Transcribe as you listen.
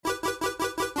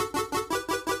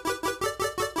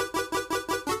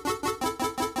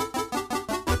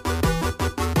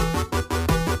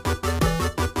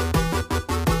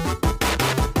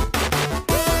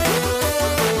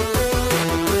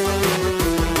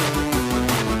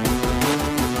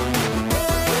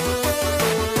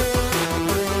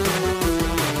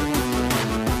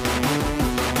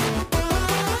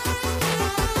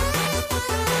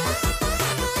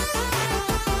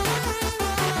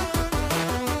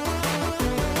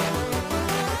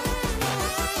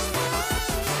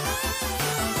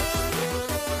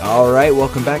All right,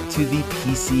 welcome back to the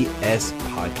PCS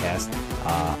podcast.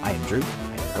 I am Drew,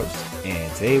 I am your host,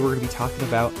 and today we're going to be talking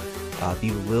about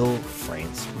the Lille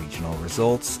France regional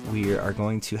results. We are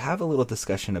going to have a little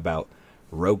discussion about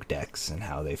rogue decks and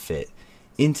how they fit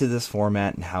into this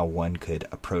format and how one could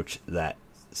approach that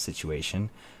situation.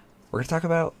 We're going to talk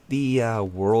about the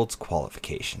World's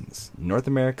qualifications, North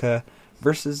America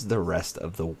versus the rest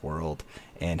of the world,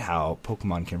 and how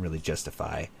Pokemon can really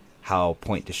justify how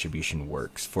point distribution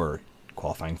works for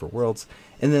qualifying for Worlds.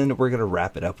 And then we're going to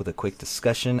wrap it up with a quick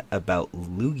discussion about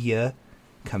Lugia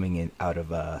coming in out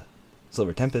of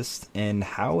Silver Tempest and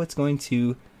how it's going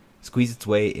to squeeze its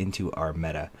way into our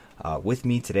meta. With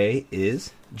me today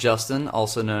is Justin,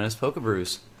 also known as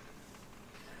Pokebrews.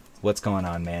 What's going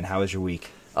on, man? How was your week?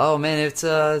 Oh man, it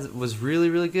was really,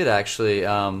 really good actually.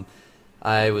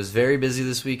 I was very busy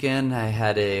this weekend. I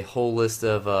had a whole list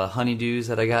of honeydews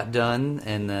that I got done,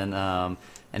 and then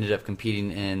ended up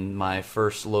competing in my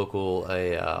first local,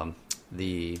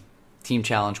 the Team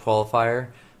Challenge qualifier.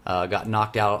 Got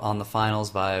knocked out on the finals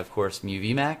by, of course, Mew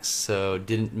VMAX, so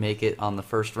didn't make it on the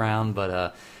first round,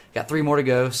 but got 3 more to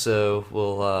go, so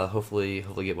we'll hopefully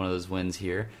get one of those wins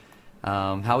here.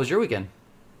 How was your weekend?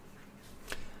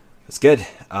 It's good.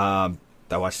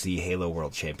 I watched the Halo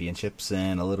World Championships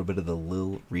and a little bit of the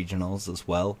Lille Regionals as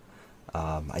well.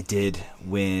 I did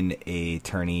win a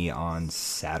tourney on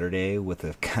Saturday with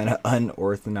a kind of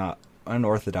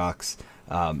unorthodox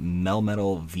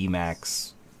Melmetal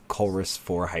VMAX Colress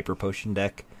 4 Hyper Potion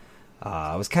deck.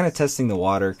 I was kind of testing the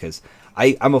water because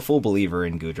I'm a full believer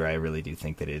in Goodra. I really do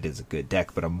think that it is a good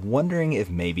deck, but I'm wondering if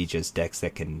maybe just decks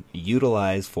that can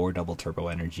utilize 4 double turbo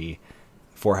energy,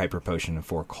 4 Hyper Potion, and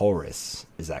 4 Colress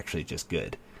is actually just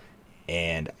good.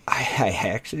 And I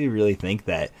actually really think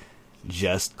that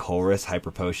just Colress,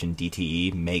 Hyper Potion,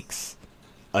 DTE makes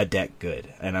a deck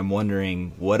good. And I'm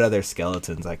wondering what other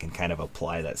skeletons I can kind of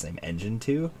apply that same engine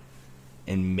to.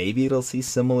 And maybe it'll see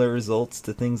similar results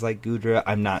to things like Goodra.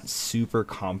 I'm not super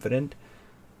confident.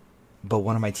 But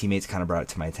one of my teammates kind of brought it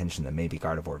to my attention that maybe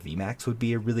Gardevoir VMAX would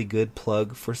be a really good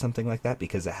plug for something like that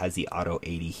because it has the auto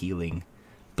 80 healing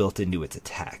built into its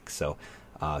attack. So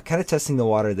kind of testing the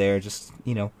water there. Just,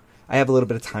 I have a little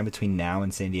bit of time between now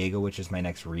and San Diego, which is my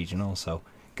next regional, so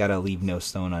gotta leave no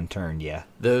stone unturned.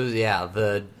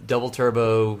 The double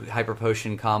turbo Hyper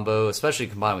Potion combo, especially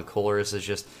combined with Colress,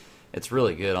 it's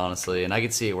really good, honestly. And I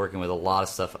could see it working with a lot of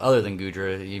stuff other than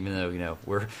Goodra, even though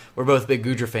we're both big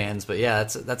Goodra fans. But yeah,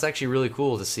 that's actually really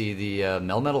cool to see the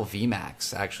Melmetal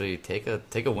VMAX actually take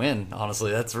a win.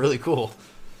 Honestly, that's really cool.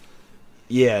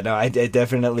 Yeah, no, I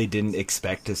definitely didn't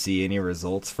expect to see any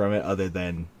results from it other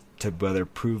than to whether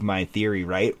prove my theory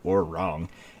right or wrong.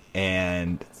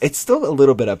 And it's still a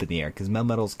little bit up in the air because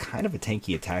Melmetal's kind of a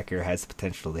tanky attacker, has the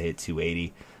potential to hit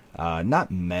 280.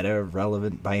 Not meta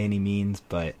relevant by any means,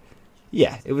 but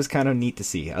yeah, it was kind of neat to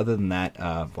see. Other than that,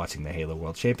 watching the Halo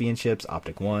World Championships,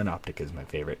 Optic won. Optic is my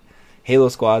favorite Halo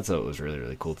squad, so it was really,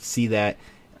 really cool to see that.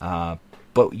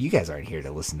 But you guys aren't here to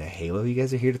listen to Halo. You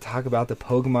guys are here to talk about the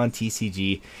Pokemon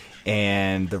TCG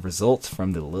and the results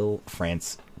from the Lille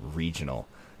France regional.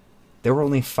 There were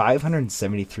only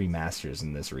 573 Masters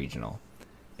in this regional.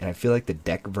 And I feel like the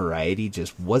deck variety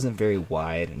just wasn't very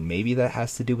wide. And maybe that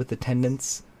has to do with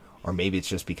attendance. Or maybe it's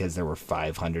just because there were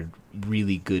 500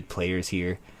 really good players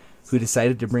here who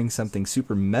decided to bring something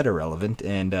super meta relevant.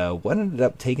 And what ended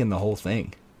up taking the whole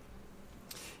thing?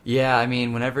 Yeah, I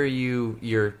mean, whenever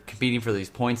you're competing for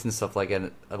these points and stuff like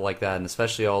that, and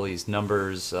especially all these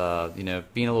numbers, being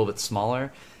a little bit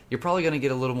smaller, you're probably going to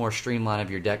get a little more streamline of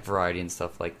your deck variety and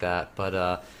stuff like that.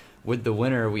 But with the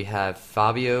winner, we have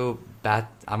Fabio I'm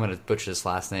going to butcher this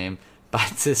last name,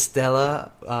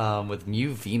 Battistella with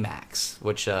Mew VMAX,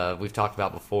 which we've talked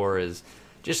about before is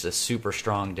just a super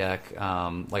strong deck.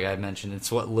 Like I mentioned,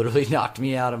 it's what literally knocked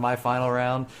me out of my final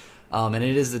round. And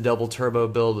it is the double turbo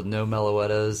build with no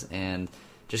Meloettas, and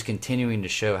just continuing to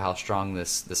show how strong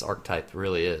this archetype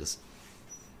really is.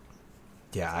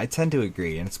 Yeah, I tend to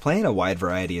agree. And it's playing a wide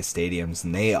variety of stadiums,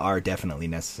 and they are definitely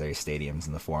necessary stadiums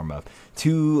in the form of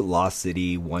 2 Lost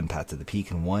City, 1 Path to the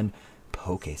Peak, and 1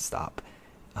 Pokestop.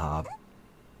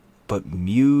 But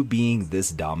Mew being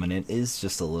this dominant is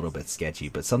just a little bit sketchy.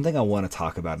 But something I want to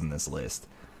talk about in this list,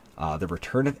 the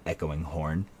return of Echoing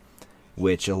Horn,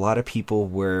 which a lot of people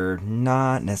were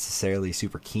not necessarily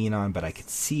super keen on, but I could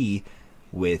see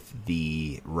with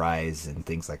the rise in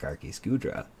things like Arceus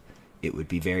Goodra, it would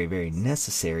be very, very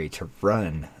necessary to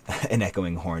run an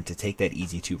Echoing Horn to take that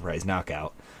easy 2-prize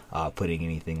knockout, putting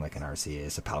anything like an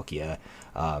Arceus, a Palkia,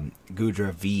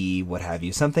 Goodra V, what have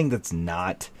you, something that's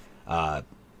not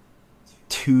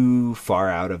too far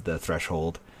out of the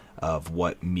threshold of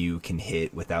what Mew can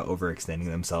hit without overextending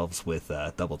themselves with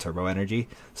double turbo energy,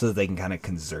 so that they can kind of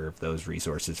conserve those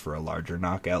resources for a larger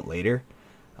knockout later.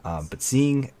 But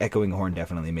seeing Echoing Horn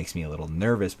definitely makes me a little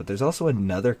nervous, but there's also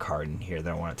another card in here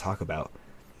that I want to talk about,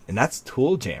 and that's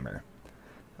Tool Jammer.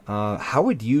 How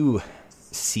would you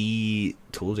see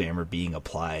Tool Jammer being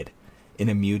applied in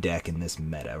a Mew deck in this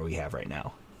meta we have right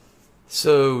now?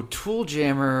 So Tool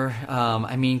Jammer,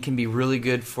 can be really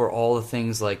good for all the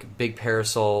things like big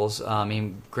parasols.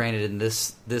 Granted, in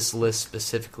this list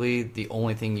specifically, the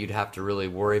only thing you'd have to really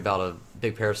worry about a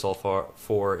big parasol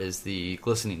for is the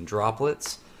glistening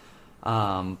droplets.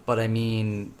 But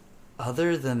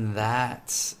other than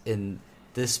that, in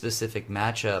this specific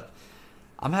matchup,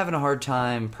 I'm having a hard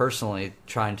time personally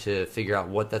trying to figure out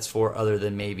what that's for, other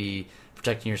than maybe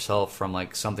protecting yourself from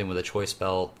like something with a choice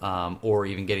belt, or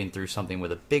even getting through something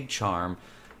with a big charm.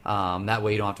 That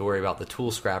way you don't have to worry about the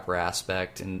tool scrapper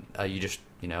aspect, and you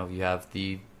have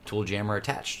the Tool Jammer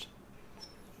attached.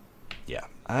 Yeah,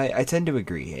 I tend to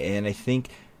agree, and I think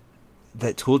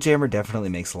that Tool Jammer definitely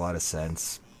makes a lot of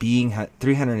sense. Being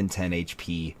 310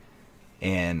 HP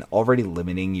and already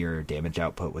limiting your damage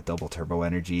output with double turbo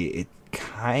energy, it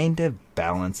kind of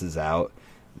balances out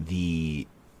the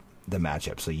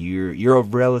matchup. So you're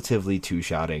relatively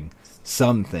two-shotting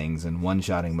some things and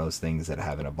one-shotting most things that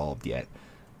haven't evolved yet.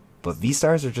 But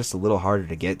V-Stars are just a little harder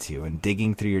to get to, and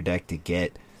digging through your deck to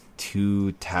get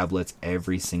 2 tablets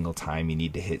every single time you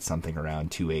need to hit something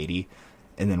around 280,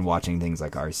 and then watching things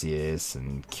like Arceus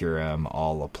and Kyurem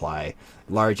all apply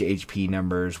large HP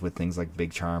numbers with things like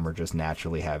Big Charm, or just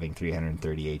naturally having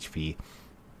 330 HP.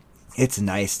 It's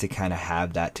nice to kind of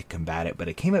have that to combat it, but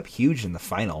it came up huge in the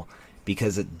final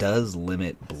because it does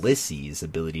limit Blissey's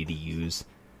ability to use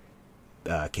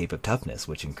Cape of Toughness,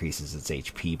 which increases its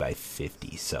HP by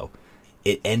 50. So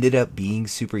it ended up being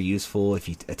super useful if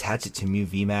you attach it to Mew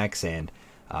VMAX and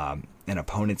an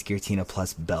opponent's Giratina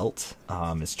Plus belt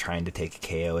is trying to take a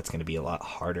KO. It's going to be a lot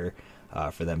harder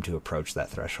for them to approach that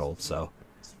threshold. So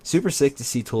super sick to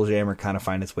see Tool Jammer kind of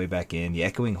find its way back in. The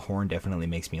Echoing Horn definitely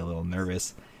makes me a little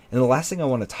nervous. And the last thing I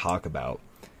want to talk about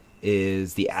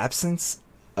is the absence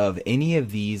of any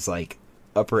of these like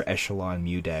upper echelon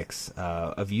Mew decks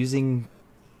of using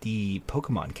the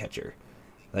Pokemon catcher.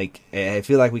 Like, I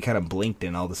feel like we kind of blinked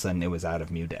and all of a sudden it was out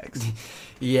of Mew decks.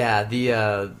 Yeah,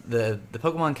 the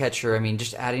Pokemon catcher,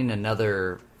 just adding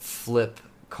another flip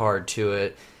card to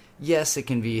it, yes, it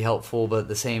can be helpful, but at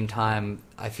the same time,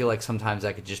 I feel like sometimes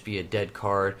that could just be a dead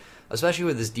card. Especially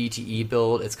with this DTE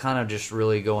build, it's kind of just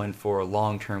really going for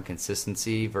long-term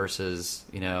consistency versus,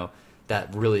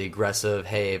 that really aggressive,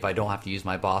 hey, if I don't have to use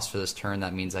my boss for this turn,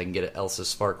 that means I can get Elsa's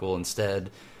Sparkle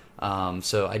instead.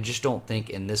 So I just don't think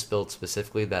in this build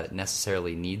specifically that it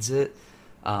necessarily needs it.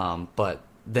 But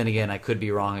then again, I could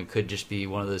be wrong. It could just be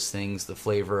one of those things, the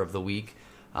flavor of the week.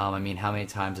 How many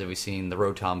times have we seen the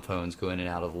Rotom phones go in and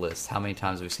out of the list? How many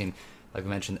times have we seen, like I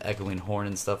mentioned, the Echoing Horn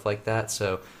and stuff like that?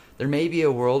 So there may be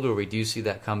a world where we do see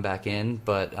that come back in,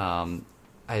 but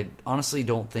I honestly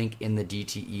don't think in the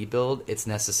DTE build it's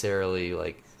necessarily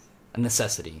like a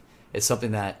necessity. It's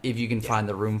something that if you can find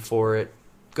the room for it,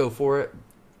 go for it.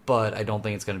 But I don't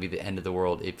think it's going to be the end of the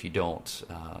world if you don't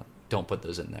put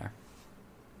those in there.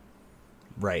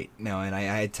 Right. No, and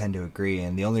I tend to agree.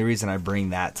 And the only reason I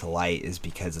bring that to light is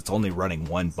because it's only running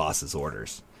one boss's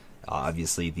orders.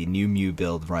 Obviously, the new Mew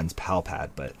build runs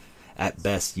Palpad, but at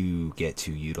best you get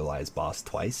to utilize boss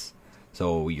twice.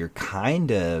 So you're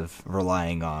kind of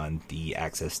relying on the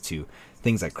access to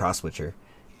things like Cross Switcher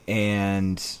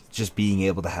and just being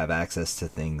able to have access to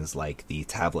things like the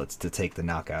tablets to take the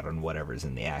knockout on whatever's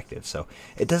in the active. So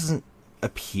it doesn't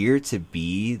appear to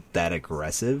be that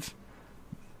aggressive,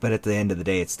 but at the end of the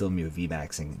day, it's still Mew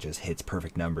VMAX and just hits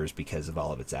perfect numbers because of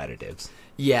all of its additives.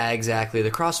 Yeah, exactly.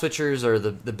 The cross switchers are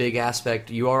the big aspect.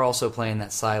 You are also playing that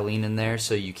Silene in there,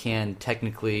 so you can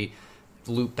technically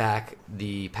loop back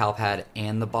the Palpad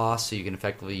and the boss, so you can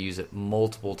effectively use it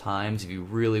multiple times if you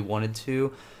really wanted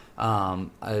to.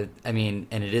 And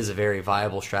it is a very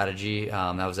viable strategy.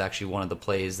 That was actually one of the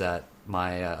plays that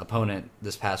my opponent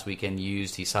this past weekend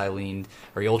used. He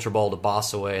Ultra Balled a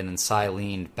boss away and then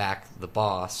Silened back the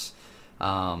boss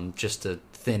just to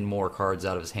thin more cards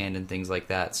out of his hand and things like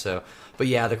that. So, but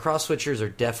yeah, the cross switchers are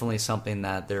definitely something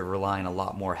that they're relying a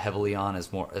lot more heavily on as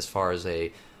far as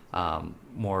a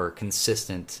more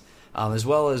consistent. As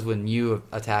well as when Mew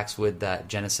attacks with that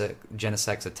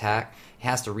Genesec's attack, it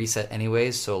has to reset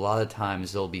anyways, so a lot of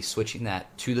times they'll be switching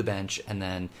that to the bench and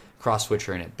then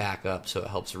cross-switchering it back up, so it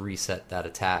helps reset that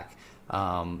attack,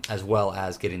 as well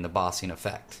as getting the bossing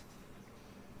effect.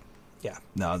 Yeah,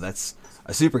 no, that's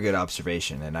a super good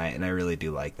observation, and I really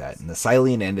do like that. And the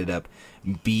Silene ended up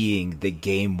being the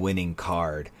game-winning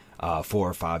card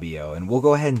for Fabio. And we'll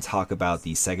go ahead and talk about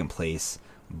the second place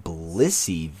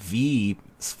Blissey V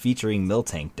featuring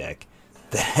Miltank deck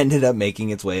that ended up making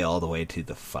its way all the way to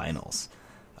the finals.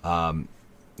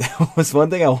 Was one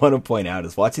thing I want to point out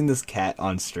is watching this cat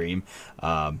on stream.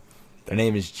 Their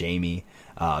name is Jamie.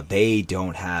 They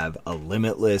don't have a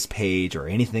limitless page or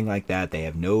anything like that. They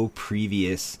have no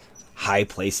previous high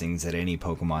placings at any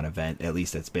Pokemon event, at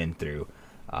least that's been through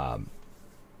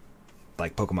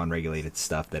like Pokemon regulated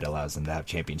stuff that allows them to have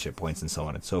championship points and so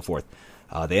on and so forth.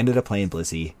 They ended up playing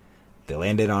Blissey. They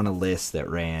landed on a list that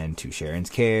ran 2 Sharon's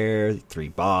Care, 3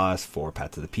 Boss, 4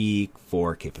 Path to the Peak,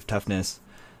 4 Cape of Toughness.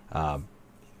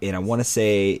 And I want to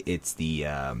say it's the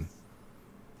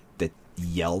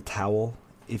Yell Towel,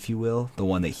 if you will, the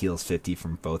one that heals 50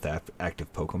 from both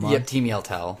active Pokemon. Yep, Team Yell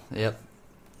Towel. Yep.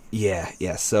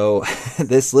 Yeah. So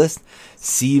this list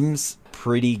seems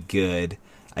pretty good.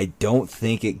 I don't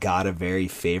think it got a very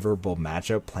favorable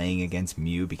matchup playing against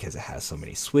Mew because it has so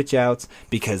many switch outs,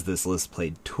 because this list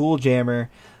played Tool Jammer.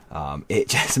 It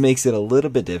just makes it a little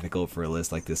bit difficult for a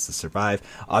list like this to survive.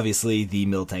 Obviously, the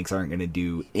Miltanks aren't going to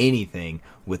do anything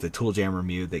with a Tool Jammer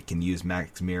Mew that can use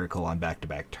Max Miracle on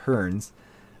back-to-back turns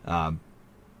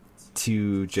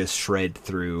to just shred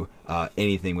through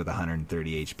anything with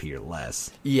 130 HP or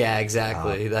less. Yeah,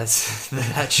 exactly.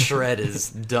 That shred is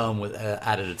dumb with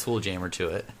added a Tool Jammer to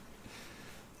it.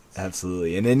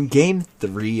 Absolutely. And in Game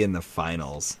 3 in the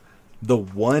finals, the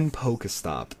one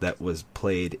Pokestop that was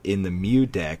played in the Mew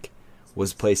deck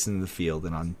was placed in the field,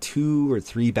 and on 2 or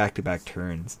 3 back-to-back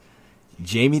turns,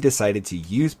 Jamie decided to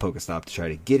use Pokestop to try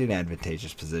to get an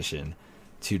advantageous position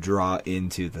to draw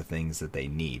into the things that they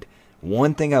need.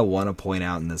 One thing I want to point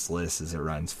out in this list is it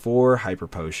runs 4 Hyper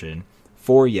Potion,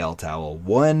 4 Yell Towel,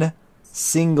 1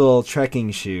 single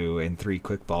Trekking Shoe, and 3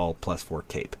 Quick Ball plus 4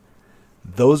 Cape.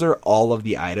 Those are all of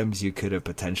the items you could have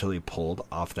potentially pulled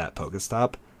off that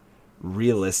Pokestop.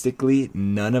 Realistically,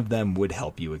 none of them would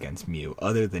help you against Mew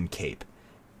other than Cape.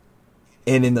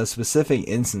 And in those specific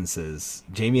instances,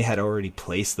 Jamie had already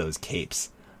placed those Capes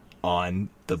on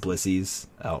the Blisseys,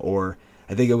 or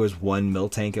I think it was one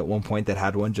Miltank at one point that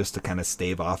had one just to kind of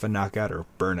stave off a knockout or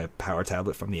burn a power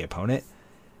tablet from the opponent.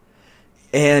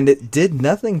 And it did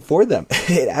nothing for them.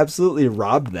 It absolutely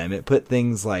robbed them. It put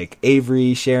things like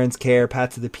Avery, Sharon's Care,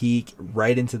 Path to the Peak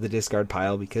right into the discard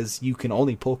pile because you can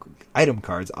only pull item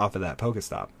cards off of that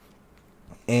Pokestop.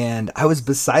 And I was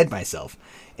beside myself.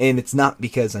 And it's not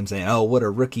because I'm saying, oh, what a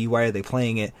rookie, why are they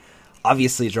playing it?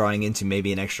 Obviously drawing into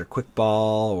maybe an extra Quick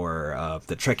Ball or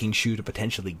the Trekking Shoe to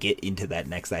potentially get into that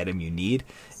next item you need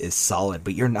is solid.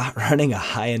 But you're not running a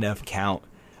high enough count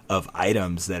of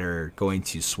items that are going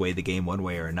to sway the game one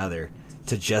way or another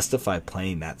to justify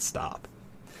playing that stop.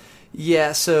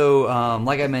 Yeah, so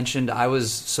like I mentioned, I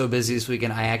was so busy this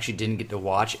weekend I actually didn't get to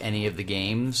watch any of the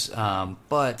games,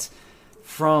 but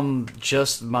from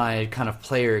just my kind of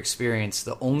player experience,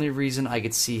 the only reason I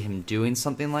could see him doing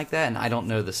something like that, and I don't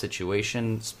know the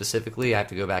situation specifically, I have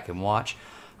to go back and watch,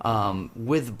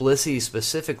 with Blissey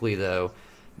specifically though,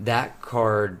 that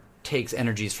card takes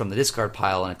energies from the discard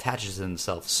pile and attaches to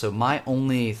himself. So my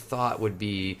only thought would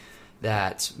be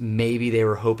that maybe they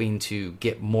were hoping to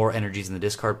get more energies in the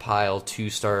discard pile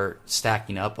to start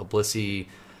stacking up a Blissey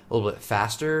a little bit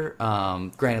faster.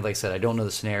 Granted, like I said, I don't know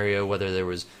the scenario, whether there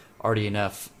was already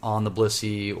enough on the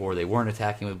Blissey or they weren't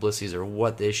attacking with Blisseys or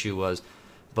what the issue was.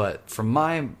 But from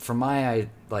my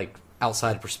like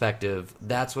outside perspective,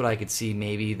 that's what I could see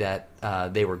maybe that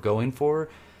they were going for,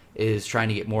 is trying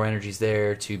to get more energies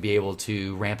there to be able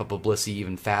to ramp up a Blissey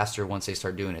even faster once they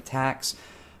start doing attacks.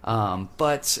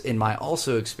 But in my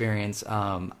also experience,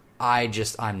 I'm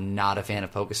not a fan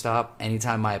of Pokestop.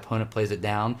 Anytime my opponent plays it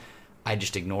down, I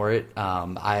just ignore it.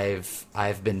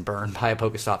 I've been burned by a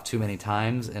Pokestop too many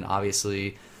times, and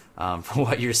obviously, from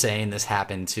what you're saying, this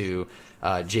happened to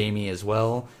Jamie as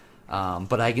well.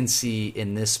 But I can see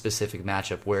in this specific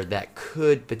matchup where that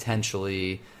could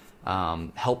potentially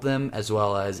help them, as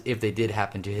well as if they did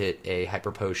happen to hit a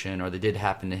Hyper Potion or they did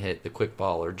happen to hit the Quick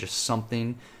Ball or just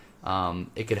something,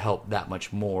 it could help that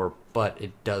much more, but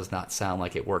it does not sound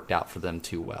like it worked out for them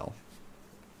too well.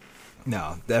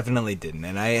 No, definitely didn't.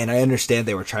 And I understand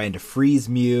they were trying to freeze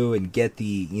Mew and get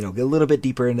get a little bit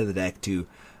deeper into the deck to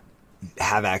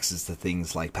have access to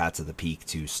things like Paths of the Peak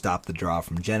to stop the draw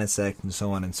from Genesect and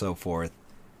so on and so forth.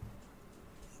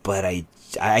 But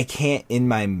I can't in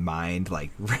my mind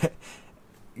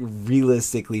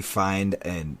realistically find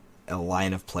a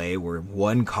line of play where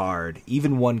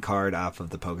even one card off of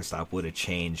the Pokestop would have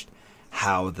changed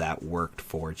how that worked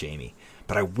for Jamie.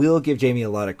 but I will give Jamie a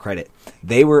lot of credit.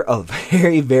 They were a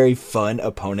very, very fun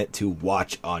opponent to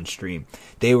watch on stream.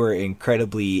 They were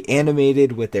incredibly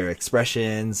animated with their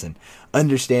expressions and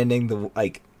understanding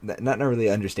not really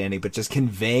understanding, but just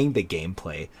conveying the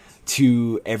gameplay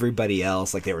to everybody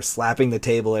else. Like, they were slapping the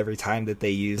table every time that they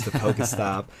used the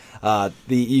Pokestop.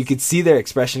 You could see their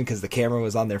expression because the camera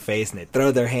was on their face, and they'd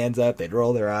throw their hands up, they'd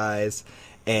roll their eyes,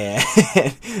 and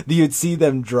you'd see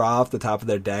them draw off the top of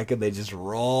their deck, and they just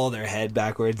roll their head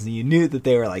backwards, and you knew that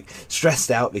they were like stressed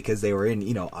out because they were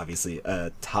in, obviously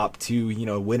a top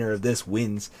 2, winner of this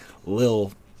wins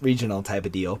Lille Regional type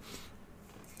of deal.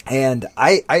 And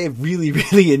I really,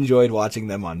 really enjoyed watching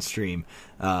them on stream.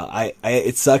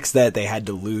 It sucks that they had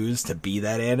to lose to be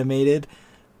that animated,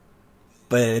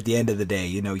 but at the end of the day,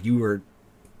 you were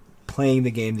playing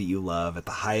the game that you love at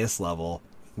the highest level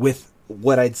with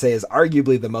what I'd say is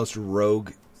arguably the most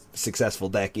successful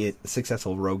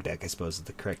rogue deck, I suppose is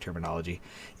the correct terminology,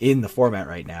 in the format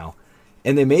right now.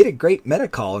 And they made a great meta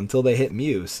call until they hit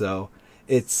Mew, so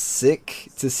it's sick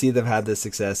to see them have this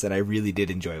success, and I really did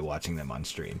enjoy watching them on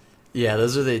stream. Yeah,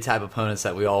 those are the type of opponents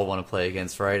that we all want to play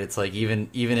against, right? It's like even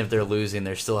if they're losing,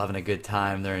 they're still having a good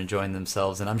time, they're enjoying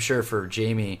themselves. And I'm sure for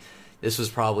Jamie, this was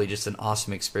probably just an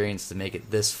awesome experience to make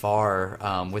it this far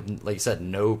with, like you said,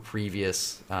 no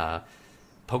previous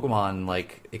Pokemon,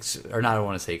 or not, I don't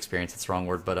want to say experience, it's the wrong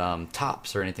word, but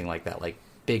tops or anything like that, like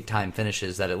big-time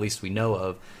finishes that at least we know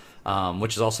of.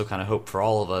 Which is also kind of hope for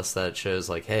all of us, that it shows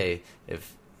like, hey,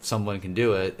 if someone can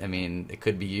do it, I mean, it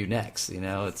could be you next.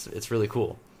 It's really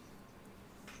cool.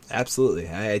 Absolutely,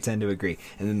 I tend to agree.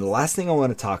 And then the last thing I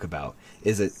want to talk about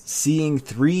is that seeing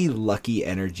 3 Lucky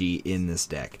Energy in this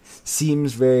deck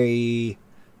seems very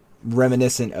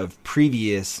reminiscent of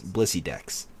previous Blissey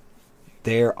decks.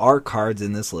 There are cards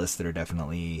in this list that are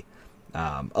definitely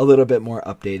a little bit more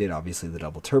updated. Obviously, the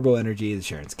Double Turbo Energy, the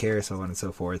Sharon's Care, so on and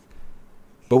so forth.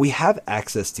 But we have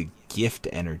access to Gift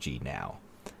Energy now,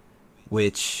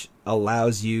 which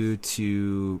allows you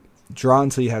to draw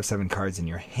until you have 7 cards in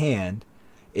your hand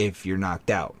if you're knocked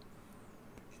out.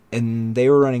 And they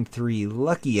were running 3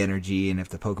 Lucky Energy, and if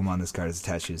the Pokemon this card is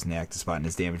attached to is in the active spot and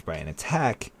is damaged by an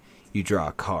attack, you draw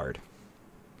a card.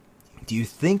 Do you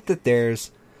think that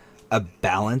there's a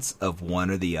balance of one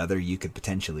or the other you could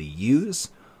potentially use?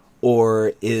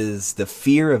 Or is the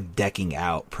fear of decking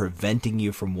out preventing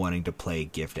you from wanting to play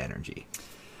Gift Energy?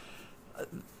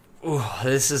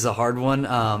 This is a hard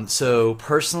one. So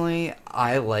personally,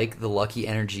 I like the Lucky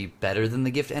Energy better than the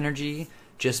Gift Energy,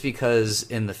 just because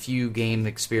in the few game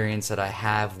experience that I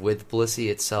have with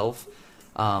Blissey itself,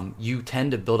 you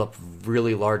tend to build up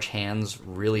really large hands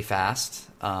really fast.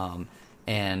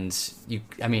 And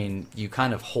you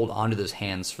kind of hold on to those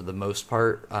hands for the most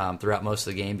part throughout most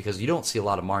of the game, because you don't see a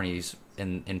lot of Marnies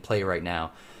in play right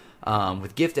now.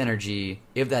 With Gift Energy,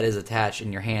 if that is attached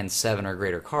in your hand 7 or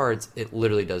greater cards, it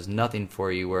literally does nothing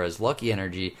for you. Whereas Lucky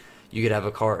Energy, you could have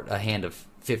a hand of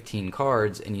 15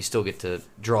 cards, and you still get to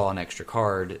draw an extra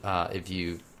card if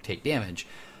you take damage.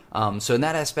 So in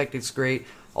that aspect, it's great.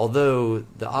 Although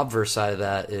the obverse side of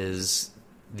that is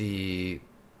the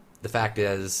fact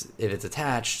is, if it's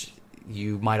attached,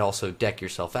 you might also deck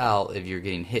yourself out if you're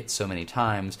getting hit so many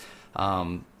times.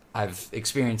 I've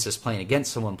experienced this playing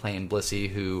against someone playing Blissey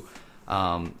who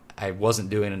I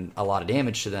wasn't doing a lot of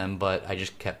damage to them, but I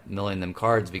just kept milling them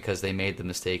cards because they made the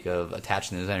mistake of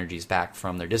attaching those energies back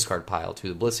from their discard pile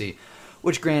to the Blissey,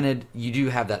 which, granted, you do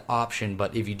have that option,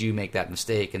 but if you do make that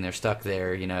mistake and they're stuck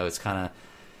there, it's kind of...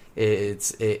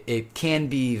 It can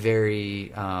be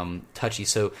very touchy.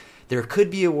 So there could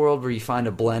be a world where you find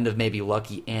a blend of maybe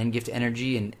Lucky and Gift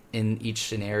Energy, and in each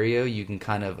scenario you can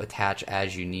kind of attach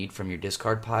as you need from your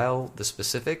discard pile the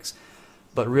specifics.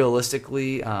 But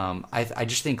realistically, I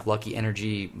just think Lucky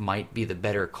Energy might be the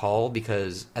better call,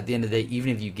 because at the end of the day, even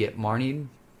if you get Marnied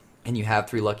and you have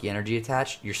 3 Lucky Energy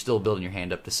attached, you're still building your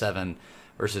hand up to 7,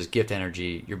 versus Gift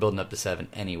Energy, you're building up to 7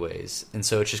 anyways. And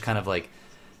so it's just kind of like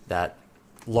that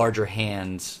larger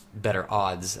hand, better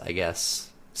odds, I guess,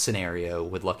 scenario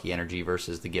with Lucky Energy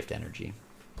versus the Gift Energy.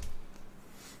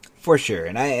 For sure,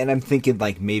 and I'm thinking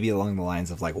like maybe along the lines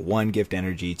of like 1 Gift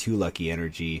Energy, 2 Lucky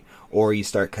Energy, or you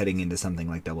start cutting into something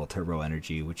like Double Turbo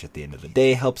Energy, which at the end of the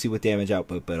day helps you with damage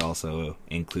output, but also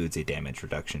includes a damage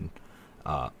reduction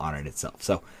on it itself.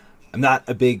 So I'm not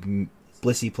a big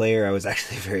Blissey player. I was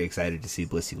actually very excited to see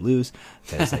Blissey lose,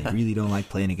 because I really don't like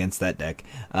playing against that deck.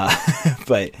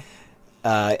 But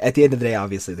at the end of the day,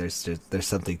 obviously, there's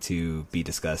something to be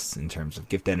discussed in terms of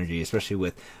Gift Energy, especially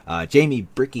with Jamie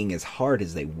bricking as hard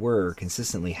as they were,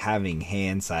 consistently having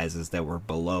hand sizes that were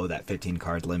below that 15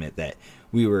 card limit that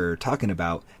we were talking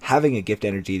about. Having a Gift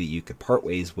Energy that you could part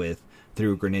ways with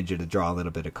through Greninja to draw a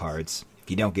little bit of cards. If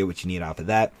you don't get what you need off of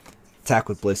that, attack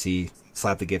with Blissey,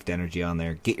 slap the gift energy on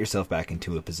there, get yourself back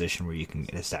into a position where you can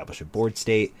establish a board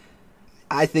state.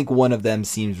 I think one of them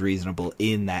seems reasonable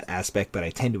in that aspect, but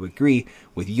I tend to agree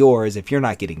with yours. If you're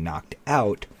not getting knocked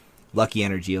out, Lucky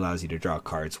Energy allows you to draw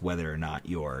cards whether or not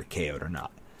you're KO'd or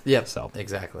not. Yep, so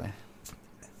exactly.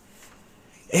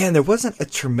 And there wasn't a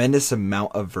tremendous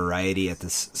amount of variety at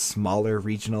this smaller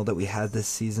regional that we had this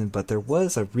season, but there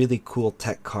was a really cool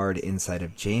tech card inside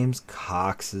of James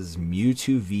Cox's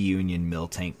Mewtwo V-Union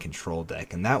Miltank control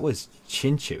deck, and that was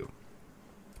Chinchou,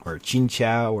 or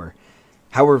Chinchou, or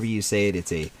however you say it.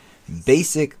 It's a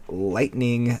basic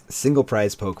lightning single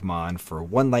prize Pokemon. For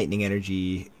 1 lightning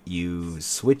energy, you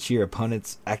switch your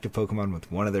opponent's active Pokemon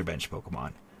with one of their bench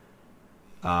Pokemon.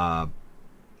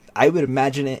 I would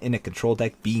imagine it in a control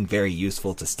deck being very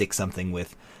useful to stick something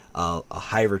with a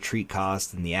high retreat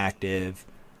cost in the active.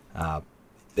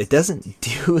 It doesn't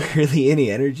do really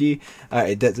any energy.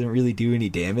 It doesn't really do any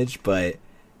damage, but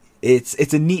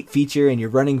it's a neat feature, and you're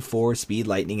running 4 speed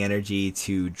lightning energy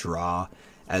to draw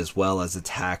as well as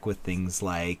attack with things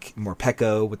like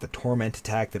Morpeko with the Torment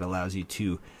attack that allows you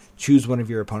to choose one of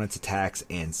your opponent's attacks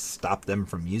and stop them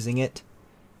from using it.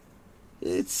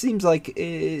 It seems like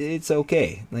it's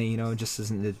okay, just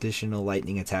as an additional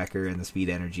lightning attacker, and the speed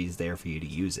energy is there for you to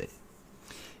use it.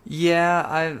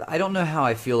 Yeah, I don't know how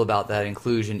I feel about that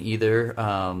inclusion either.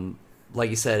 Like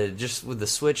you said, just with the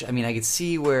switch, I mean, I could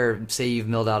see where, say you've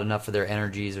milled out enough of their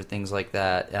energies or things like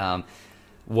that.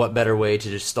 What better way to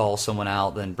just stall someone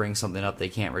out than bring something up they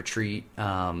can't retreat?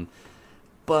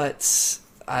 But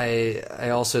I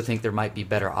also think there might be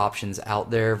better options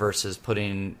out there versus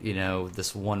putting,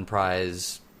 this one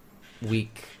prize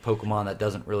weak Pokemon that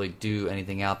doesn't really do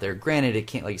anything out there. Granted, it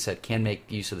can't, like you said, can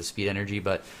make use of the speed energy,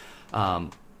 but I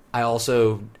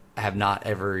also have not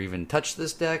ever even touched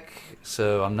this deck,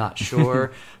 so I'm not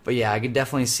sure. But yeah, I could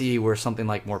definitely see where something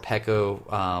like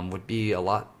Morpeko would be a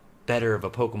lot better of a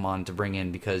Pokemon to bring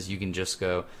in, because you can just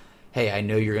go, hey, I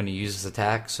know you're going to use this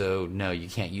attack, so no, you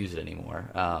can't use it anymore.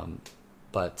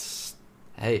 But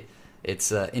hey,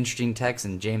 it's interesting text,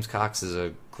 and James Cox is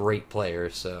a great player,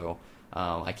 so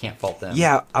I can't fault them.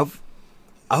 Yeah,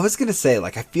 I was going to say, I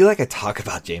feel like I talk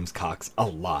about James Cox a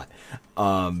lot,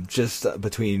 just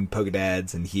between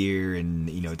Pokedads and here, and,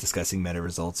 discussing meta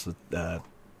results with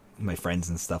my friends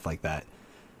and stuff like that.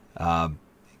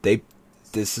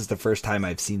 This is the first time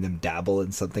I've seen them dabble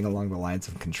in something along the lines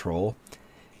of control,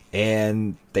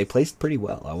 and they placed pretty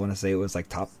well. I want to say it was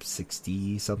top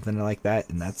 60, something like that,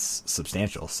 and that's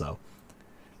substantial. So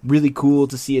really cool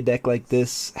to see a deck like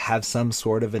this have some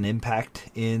sort of an impact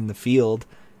in the field,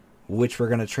 which we're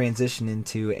going to transition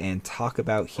into and talk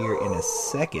about here in a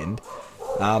second.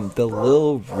 The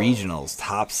Lille Regionals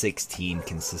top 16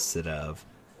 consisted of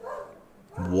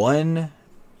 1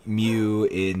 Mew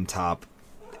in top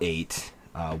 8,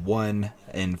 1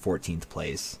 in 14th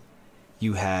place.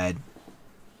 You had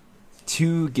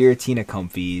 2 Giratina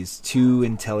Comfies, 2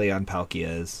 Inteleon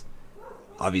Palkias,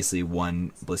 obviously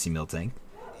 1 Blissey Miltank,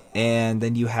 and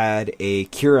then you had a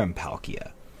Kyurem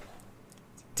Palkia.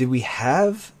 Did we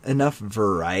have enough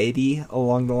variety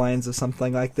along the lines of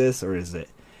something like this, or does it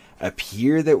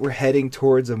appear that we're heading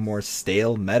towards a more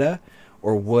stale meta,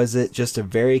 or was it just a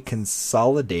very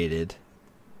consolidated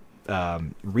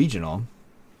regional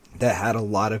that had a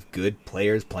lot of good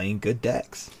players playing good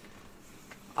decks?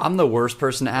 I'm the worst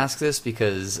person to ask this,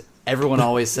 because everyone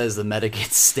always says the meta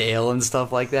gets stale and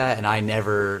stuff like that, and I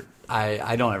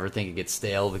don't ever think it gets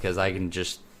stale, because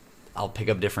I'll pick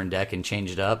up a different deck and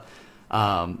change it up.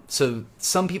 So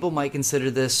some people might consider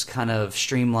this kind of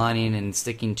streamlining and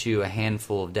sticking to a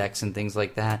handful of decks and things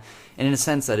like that. And in a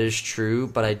sense, that is true,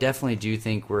 but I definitely do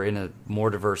think we're in a more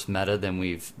diverse meta than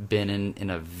we've been in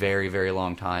a very, very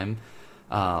long time.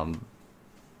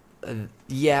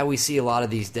 Yeah, we see a lot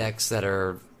of these decks that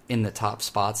are in the top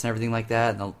spots and everything like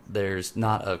that, and there's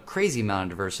not a crazy amount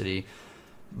of diversity,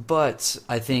 but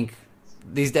I think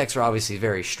these decks are obviously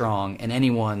very strong, and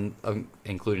anyone,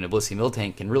 including a Blissey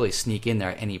Miltank, can really sneak in there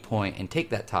at any point and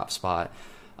take that top spot.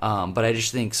 But I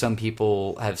just think some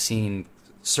people have seen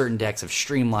certain decks have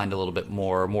streamlined a little bit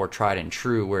more tried and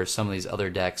true, where some of these other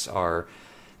decks are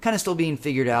kind of still being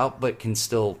figured out, but can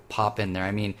still pop in there.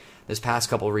 I mean, this past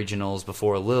couple regionals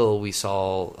before Lille, we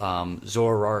saw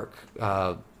Zoroark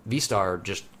V-Star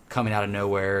just coming out of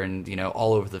nowhere and,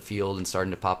 all over the field and starting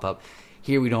to pop up.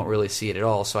 Here we don't really see it at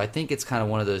all. So I think it's kind of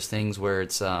one of those things where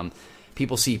it's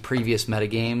people see previous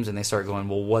metagames and they start going,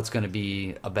 well, what's going to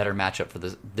be a better matchup for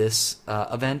this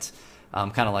event?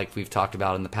 Kind of like we've talked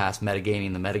about in the past,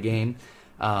 metagaming the metagame.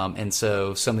 And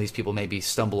so some of these people maybe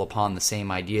stumble upon the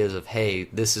same ideas of, hey,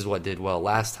 this is what did well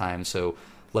last time, so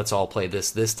let's all play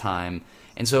this time.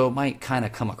 And so it might kind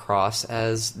of come across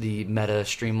as the meta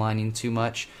streamlining too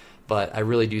much, but I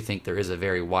really do think there is a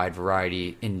very wide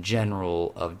variety in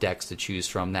general of decks to choose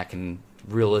from that can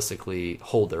realistically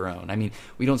hold their own. I mean,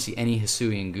 we don't see any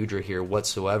Hisui and Gudra here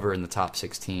whatsoever in the top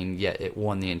 16, yet it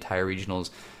won the entire regionals.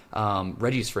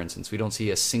 Reggie's, for instance, we don't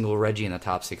see a single Reggie in the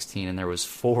top 16, and there was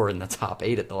 4 in the top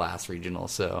 8 at the last regional.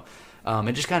 So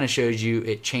it just kind of shows you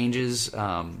it changes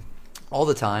all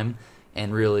the time,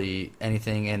 and really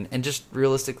anything. And just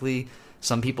realistically,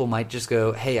 some people might just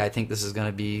go, hey, I think this is going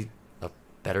to be a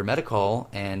better meta call,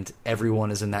 and everyone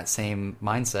is in that same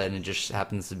mindset, and it just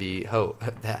happens to be,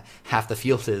 half the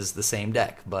field is the same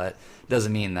deck, but it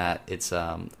doesn't mean that it's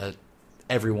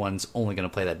everyone's only going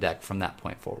to play that deck from that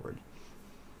point forward.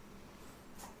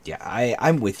 Yeah,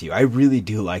 I'm with you. I really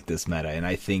do like this meta, and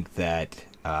I think that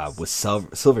with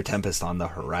Silver Tempest on the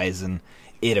horizon,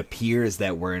 it appears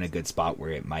that we're in a good spot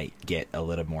where it might get a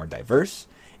little more diverse.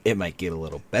 It might get a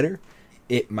little better.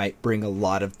 It might bring a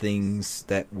lot of things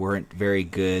that weren't very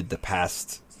good the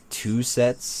past 2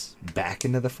 sets back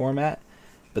into the format,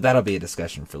 but that'll be a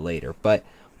discussion for later. But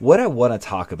what I want to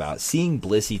talk about, seeing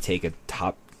Blissey take a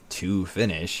top 2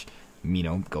 finish,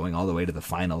 going all the way to the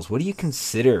finals, what do you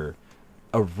consider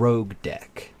a rogue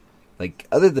deck? Like,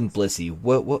 other than Blissey,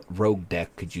 what rogue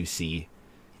deck could you see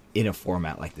in a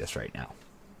format like this right now?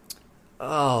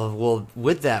 Oh, well,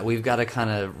 with that, we've got to kind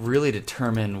of really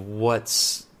determine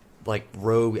what's, like,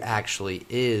 rogue actually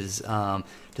is. To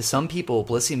some people,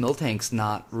 Blissey Miltank's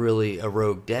not really a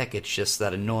rogue deck. It's just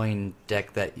that annoying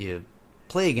deck that you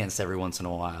play against every once in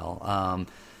a while.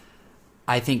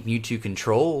 I think Mewtwo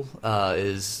Control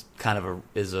is kind of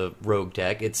a rogue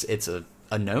deck. It's a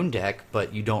known deck,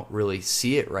 but you don't really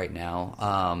see it right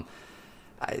now.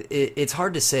 It's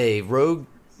hard to say. Rogue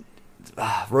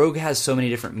has so many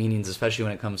different meanings, especially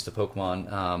when it comes to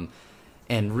Pokemon.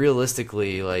 And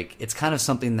realistically, like, it's kind of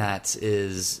something that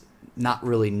is not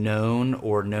really known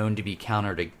or known to be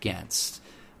countered against.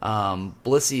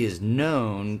 Blissey is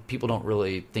known. People don't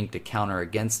really think to counter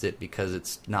against it because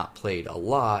it's not played a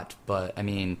lot. But I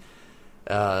mean,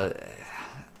 I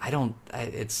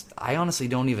honestly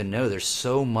don't even know. There's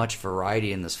so much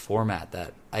variety in this format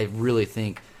that I really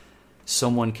think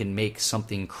someone can make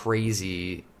something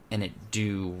crazy and it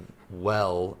do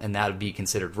well, and that would be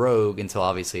considered rogue until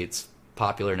obviously it's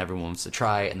popular and everyone wants to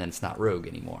try it, and then it's not rogue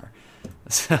anymore.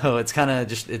 So it's kind of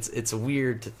just it's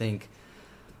weird to think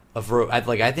of rogue.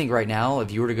 I think right now,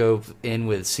 if you were to go in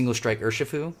with Single Strike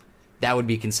Urshifu, that would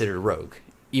be considered rogue,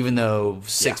 even though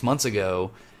 6 months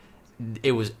ago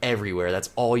it was everywhere. That's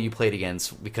all you played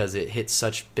against because it hit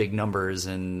such big numbers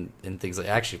and things like,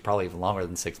 actually probably even longer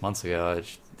than 6 months ago.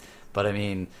 But I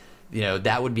mean,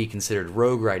 that would be considered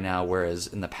rogue right now, whereas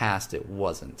in the past it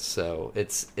wasn't. So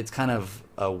it's kind of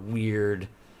a weird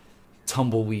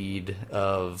tumbleweed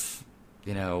of,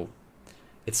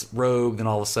 it's rogue, then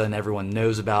all of a sudden everyone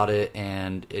knows about it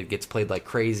and it gets played like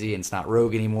crazy and it's not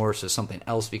rogue anymore, so something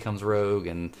else becomes rogue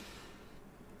and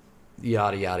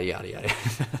yada, yada, yada, yada.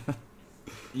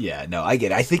 Yeah, no, I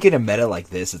get it. I think in a meta like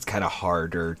this, it's kind of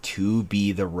harder to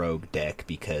be the rogue deck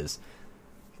because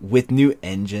with new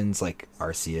engines like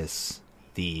Arceus,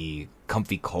 the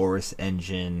Comfy Chorus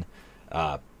engine,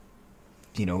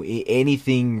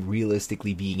 anything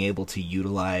realistically being able to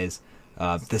utilize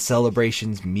the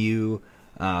Celebrations Mew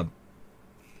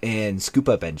and Scoop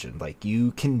Up engine, like,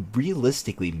 you can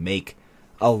realistically make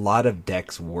a lot of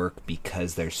decks work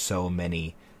because there's so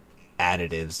many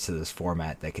additives to this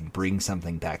format that can bring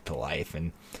something back to life.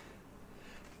 And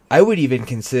I would even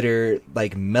consider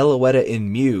like Meloetta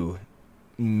and Mew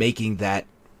making that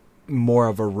more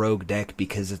of a rogue deck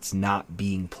because it's not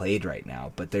being played right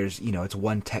now, but there's it's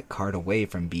one tech card away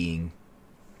from being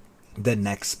the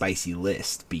next spicy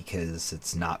list because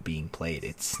it's not being played.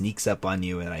 It sneaks up on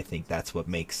you, and I think that's what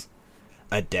makes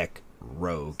a deck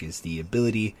rogue, is the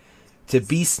ability to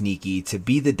be sneaky, to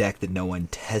be the deck that no one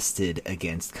tested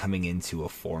against coming into a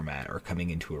format or coming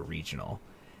into a regional.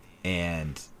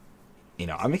 And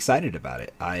I'm excited about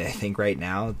it. I think right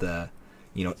now the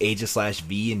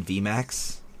Aegis/V and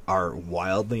VMAX are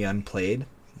wildly unplayed,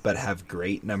 but have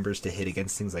great numbers to hit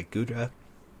against things like Gudra.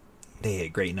 They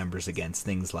hit great numbers against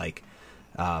things like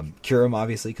Kyurem,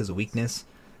 obviously, because of weakness.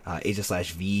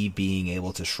 Aegis/V being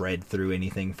able to shred through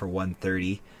anything for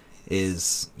 130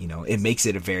 is, it makes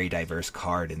it a very diverse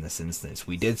card in this instance.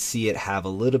 We did see it have a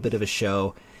little bit of a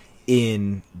show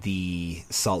in the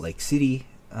Salt Lake City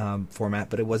format,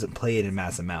 but it wasn't played in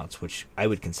mass amounts, which I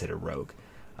would consider rogue.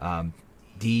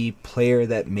 the player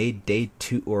that made day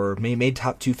 2 or made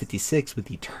top 256 with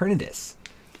Eternatus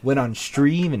went on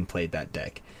stream and played that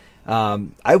deck.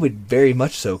 I would very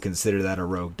much so consider that a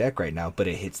rogue deck right now, but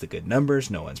it hits the good numbers.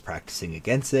 No one's practicing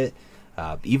against it.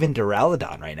 Even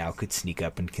Duraludon right now could sneak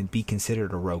up and can be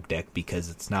considered a rogue deck because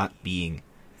it's not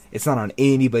on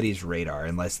anybody's radar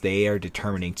unless they are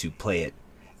determining to play it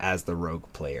as the rogue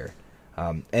player.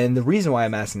 And the reason why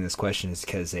I'm asking this question is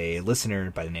because a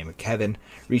listener by the name of Kevin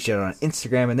reached out on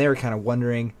Instagram, and they were kind of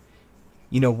wondering,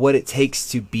 what it takes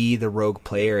to be the rogue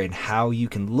player and how you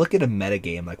can look at a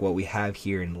metagame like what we have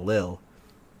here in Lille.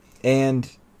 And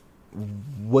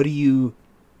what do you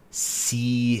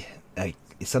see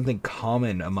something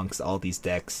common amongst all these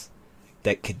decks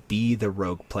that could be the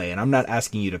rogue play? And I'm not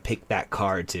asking you to pick that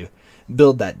card to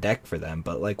build that deck for them,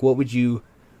 but what would you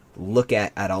look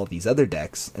at all these other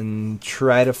decks and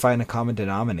try to find a common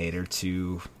denominator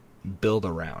to build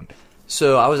around?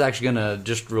 So I was actually going to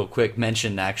just real quick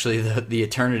mention actually the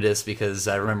Eternatus, because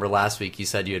I remember last week you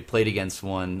said you had played against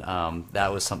one.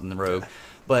 That was something the rogue.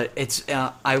 But it's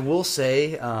I will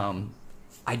say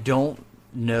I don't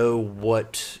know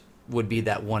what would be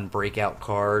that one breakout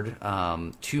card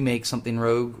to make something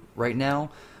rogue right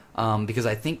now, because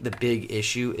I think the big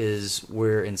issue is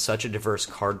we're in such a diverse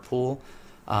card pool,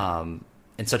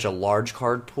 in such a large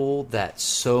card pool, that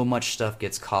so much stuff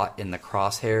gets caught in the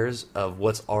crosshairs of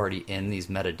what's already in these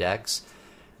meta decks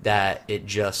that it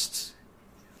just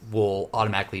will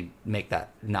automatically make that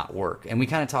not work. And we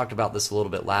kind of talked about this a little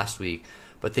bit last week,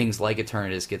 but things like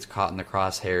Eternatus gets caught in the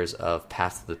crosshairs of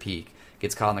Path to the Peak,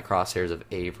 gets caught in the crosshairs of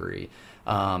Avery.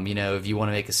 If you want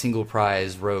to make a single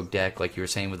prize rogue deck, like you were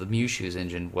saying with the Mewtwo's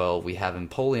engine, well, we have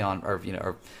Empoleon,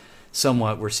 or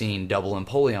somewhat we're seeing double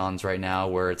Empoleons right now,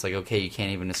 where it's like, okay, you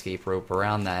can't even escape rope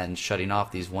around that and shutting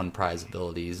off these one prize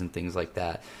abilities and things like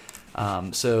that.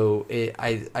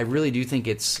 I really do think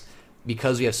it's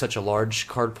because we have such a large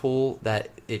card pool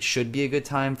that it should be a good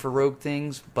time for rogue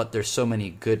things, but there's so many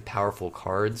good, powerful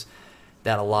cards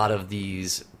that a lot of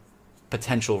these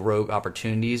potential rogue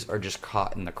opportunities are just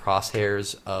caught in the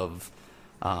crosshairs of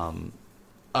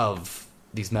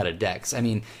these meta decks. I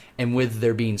mean, and with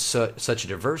there being such a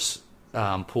diverse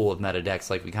pool of meta decks,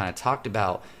 like we kind of talked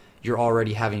about, you're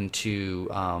already having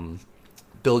to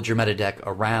build your meta deck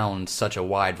around such a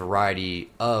wide variety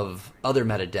of other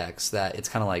meta decks that it's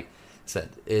kind of like I said,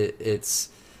 it's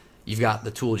you've got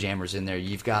the Tool Jammers in there,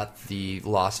 you've got the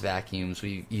Lost Vacuums,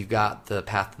 you've got the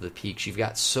Path to the Peaks, you've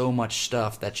got so much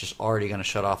stuff that's just already going to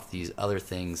shut off these other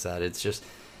things that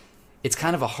it's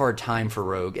kind of a hard time for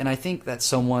Rogue. And I think that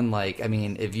someone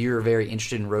if you're very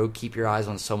interested in Rogue, keep your eyes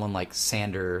on someone like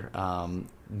Sander,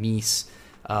 Mies,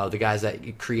 the guys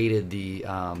that created the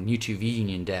Mewtwo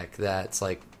V-Union deck. That's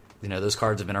those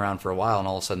cards have been around for a while, and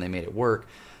all of a sudden they made it work.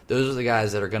 Those are the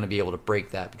guys that are going to be able to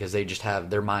break that, because they just have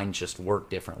their minds just work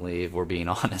differently, if we're being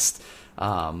honest.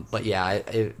 But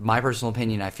yeah, my personal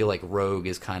opinion, I feel like Rogue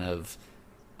is kind of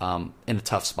in a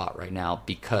tough spot right now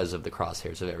because of the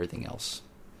crosshairs of everything else.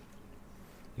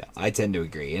 Yeah, I tend to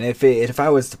agree. And if I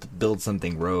was to build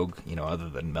something rogue, other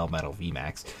than Melmetal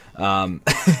VMAX,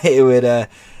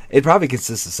 it'd probably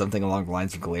consist of something along the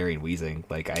lines of Galarian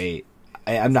Weezing.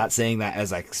 I'm not saying that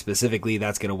as specifically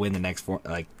that's going to win the next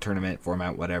tournament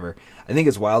format, whatever. I think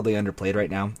it's wildly underplayed right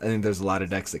now. I think there's a lot of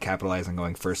decks that capitalize on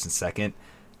going first and second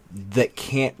that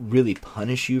can't really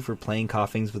punish you for playing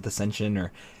Coughings with Ascension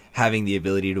or having the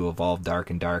ability to evolve Dark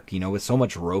and Dark. With so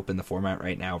much rope in the format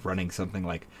right now, running something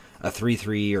like a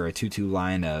 3-3 or a 2-2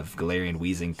 line of Galarian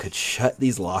Weezing could shut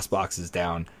these Lost Boxes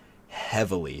down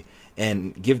heavily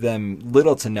and give them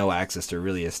little to no access to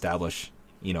really establish,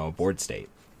 a board state.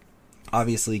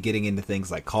 Obviously, getting into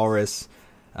things like Colress,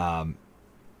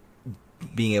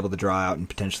 being able to draw out and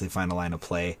potentially find a line of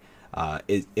play,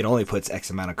 it only puts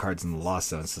X amount of cards in the Lost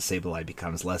Zone, so Sableye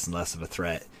becomes less and less of a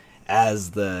threat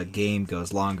as the game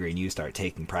goes longer and you start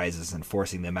taking prizes and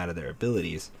forcing them out of their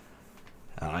abilities.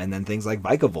 And then things like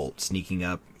Vikavolt sneaking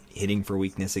up, hitting for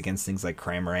weakness against things like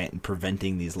Cramorant and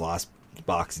preventing these Lost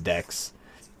Box decks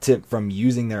from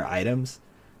using their items.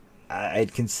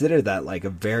 I'd consider that a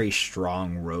very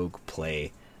strong rogue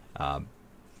play.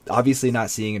 Obviously not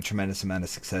seeing a tremendous amount of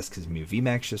success because Mew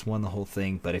VMAX just won the whole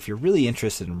thing, but if you're really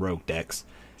interested in rogue decks,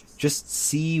 just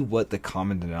see what the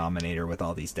common denominator with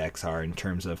all these decks are in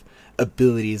terms of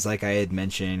abilities. Like I had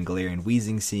mentioned, Galarian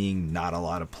Weezing seeing not a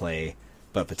lot of play,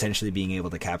 but potentially being able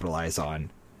to capitalize on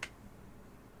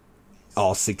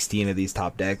all 16 of these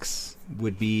top decks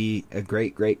would be a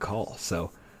great call.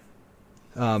 So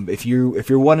if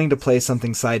you're wanting to play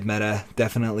something side meta,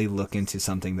 definitely look into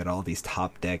something that all these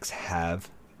top decks have,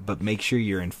 but make sure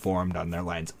you're informed on their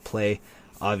lines of play.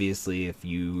 Obviously, if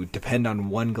you depend on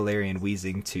one Galarian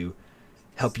Weezing to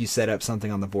help you set up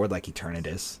something on the board like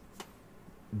Eternatus,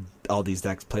 all these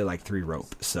decks play like 3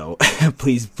 rope. So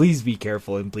please be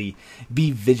careful and be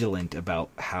vigilant about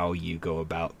how you go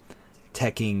about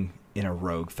teching in a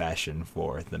rogue fashion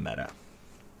for the meta.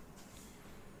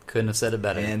 Couldn't have said it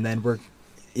better. And then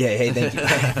hey, thank you.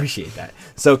 I appreciate that.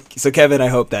 So Kevin, I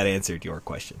hope that answered your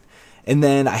question. And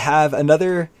then I have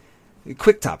another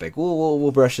quick topic.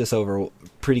 We'll brush this over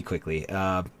pretty quickly.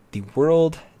 The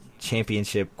World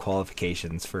Championship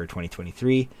qualifications for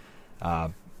 2023.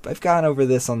 I've gone over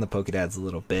this on the Pokedads a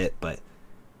little bit, but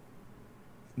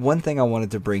one thing I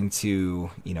wanted to bring to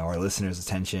our listeners'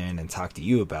 attention and talk to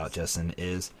you about, Justin,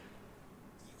 is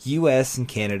U.S. and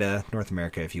Canada, North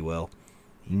America, if you will,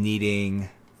 needing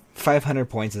 500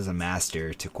 points as a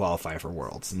master to qualify for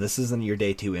Worlds. And this isn't your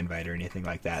day 2 invite or anything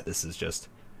like that. This is just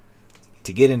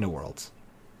to get into Worlds.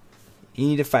 You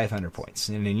need 500 points.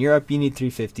 And in Europe, you need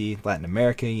 350. Latin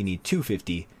America, you need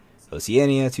 250.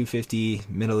 Oceania, 250.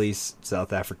 Middle East,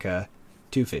 South Africa,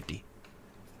 250.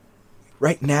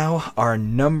 Right now, our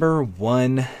number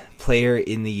 1 player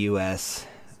in the U.S.,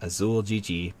 Azul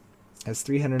GG, has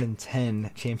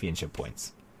 310 championship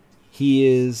points. He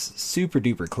is super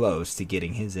duper close to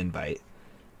getting his invite.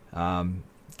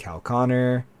 Cal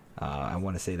Connor, I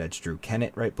want to say that's Drew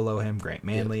Kennett right below him, Grant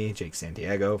Manley, yep. Jake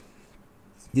Santiago.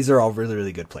 These are all really,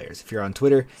 really good players. If you're on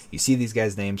Twitter, you see these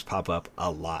guys' names pop up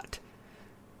a lot.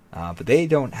 But they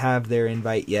don't have their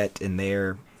invite yet, and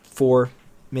they're 4,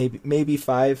 maybe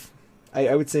 5.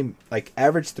 I would say like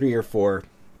average 3 or 4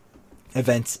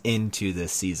 events into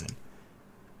this season.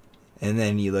 And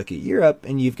then you look at Europe,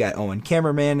 and you've got Owen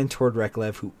Cameraman and Tord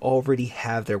Reklev, who already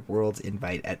have their Worlds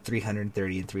invite at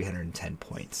 330 and 310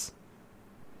 points.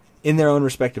 In their own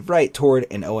respective right, Tord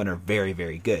and Owen are very,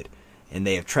 very good. And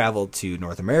they have traveled to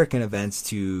North American events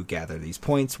to gather these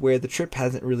points, where the trip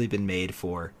hasn't really been made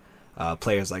for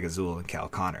players like Azul and Cal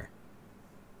Connor.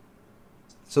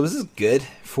 So this is good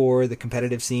for the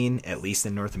competitive scene, at least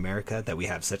in North America, that we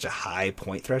have such a high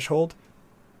point threshold.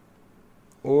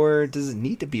 Or does it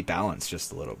need to be balanced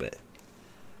just a little bit?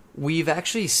 We've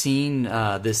actually seen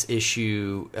this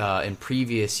issue in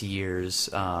previous years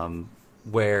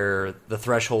where the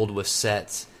threshold was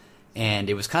set and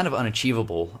it was kind of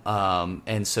unachievable.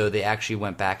 And so they actually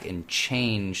went back and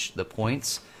changed the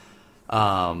points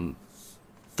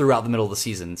throughout the middle of the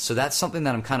season. So that's something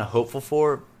that I'm kind of hopeful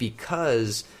for,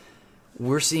 because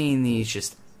we're seeing these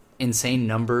just insane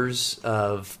numbers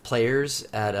of players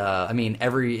at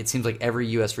it seems like every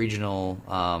US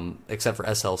regional except for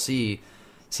SLC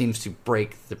seems to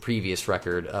break the previous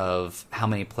record of how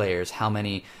many players,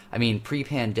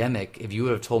 pre-pandemic, if you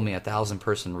would have told me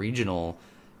 1,000-person regional,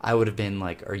 I would have been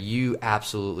like, are you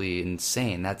absolutely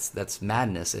insane? That's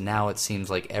madness. And now it seems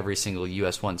like every single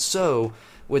US one. So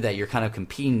with that, you're kind of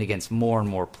competing against more and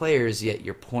more players, yet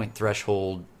your point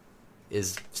threshold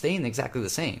is staying exactly the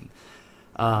same.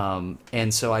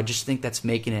 And so I just think that's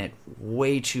making it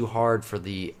way too hard for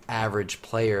the average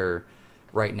player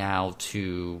right now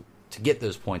to get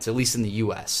those points, at least in the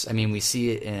U.S. I mean, we see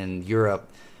it in Europe.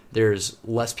 There's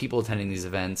less people attending these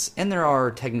events, and there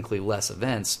are technically less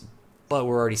events, but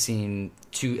we're already seeing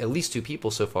at least 2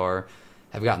 people so far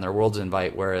have gotten their Worlds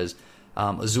invite, whereas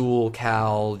Azul,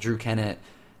 Cal, Drew Kennett,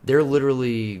 they're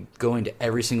literally going to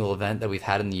every single event that we've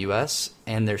had in the U.S.,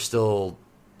 and they're still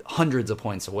hundreds of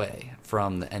points away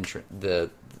from the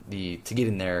to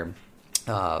getting their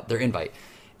invite.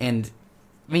 And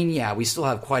I mean, yeah, we still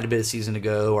have quite a bit of season to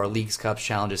go. Our Leagues Cups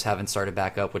challenges haven't started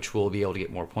back up, which we'll be able to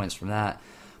get more points from that.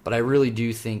 But I really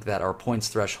do think that our points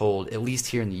threshold, at least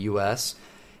here in the U.S.,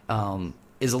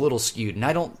 is a little skewed. And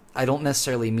I don't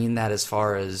necessarily mean that as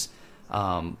far as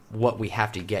what we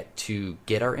have to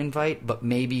get our invite, but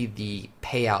maybe the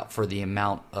payout for the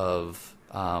amount of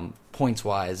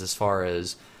points-wise as far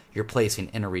as you're placing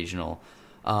in a regional.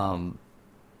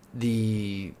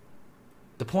 The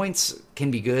points can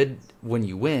be good when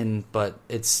you win, but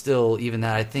it's still, even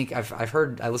that, I think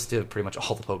I listened to pretty much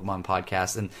all the Pokemon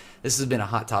podcasts, and this has been a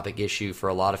hot topic issue for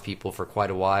a lot of people for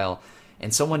quite a while.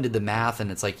 And someone did the math,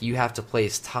 and it's like you have to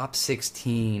place top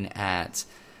 16 at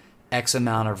X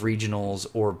amount of regionals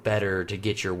or better to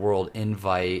get your world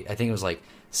invite. I think it was like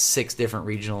 6 different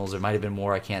regionals. There might have been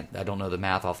more. I don't know the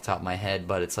math off the top of my head,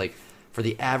 but it's like for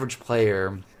the average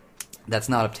player, that's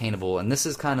not obtainable. And this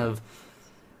is kind of,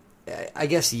 I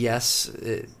guess, yes,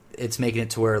 it's making it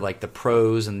to where like the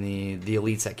pros and the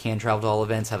elites that can travel to all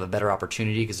events have a better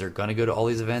opportunity because they're going to go to all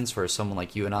these events, whereas someone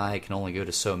like you and I can only go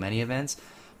to so many events.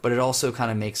 But it also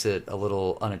kind of makes it a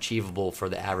little unachievable for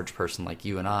the average person like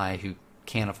you and I who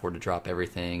can't afford to drop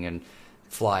everything and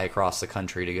fly across the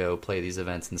country to go play these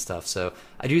events and stuff. So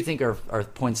I do think our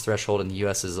points threshold in the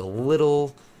U.S. is a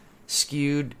little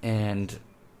skewed, and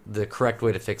the correct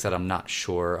way to fix that, I'm not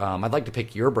sure. I'd like to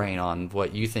pick your brain on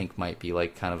what you think might be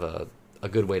like kind of a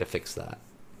good way to fix that.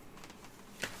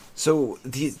 So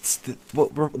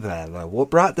what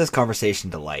brought this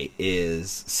conversation to light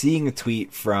is seeing a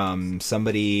tweet from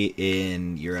somebody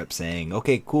in Europe saying,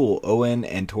 okay, cool, Owen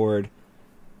and Tord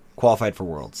qualified for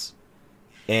Worlds.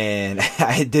 And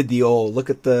I did the old look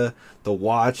at the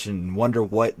watch and wonder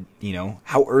what,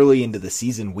 how early into the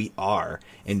season we are,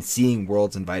 and seeing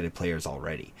Worlds invited players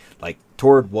already. Like,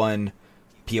 Tord won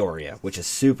Peoria, which is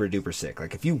super duper sick.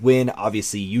 Like, if you win,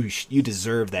 obviously you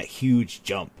deserve that huge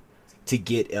jump to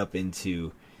get up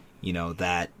into,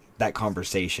 that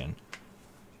conversation.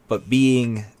 But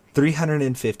being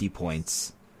 350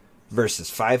 points versus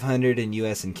 500 in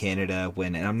US and Canada,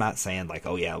 and I'm not saying like,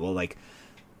 oh yeah, well, like,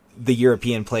 the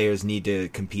European players need to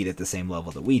compete at the same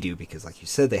level that we do because, like you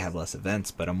said, they have less events.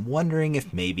 But I'm wondering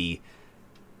if maybe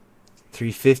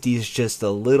 350 is just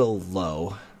a little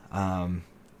low.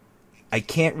 I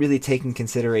can't really take in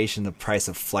consideration the price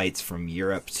of flights from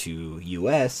Europe to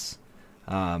US.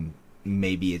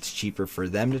 Maybe it's cheaper for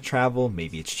them to travel.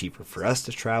 Maybe it's cheaper for us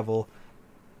to travel.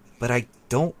 But I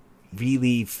don't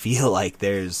really feel like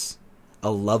there's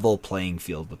a level playing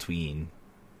field between,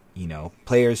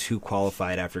 players who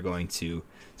qualified after going to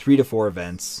 3 to 4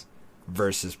 events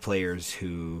versus players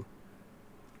who,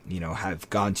 have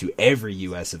gone to every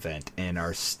U.S. event and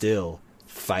are still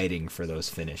fighting for those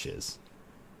finishes.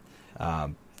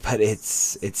 But it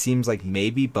seems like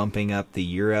maybe bumping up the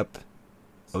Europe,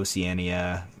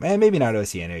 Oceania, maybe not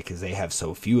Oceania because they have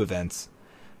so few events,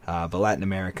 but Latin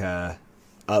America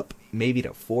up maybe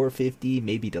to 450,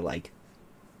 maybe to like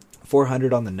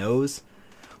 400 on the nose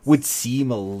would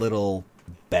seem a little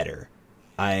better.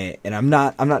 I'm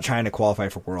not trying to qualify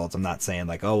for Worlds. I'm not saying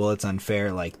like, oh well, it's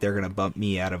unfair, like they're gonna bump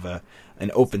me out of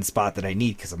an open spot that I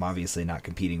need because I'm obviously not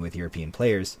competing with European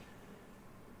players.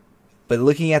 But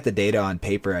looking at the data on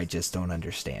paper, I just don't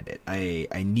understand it.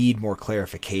 I need more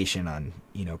clarification on,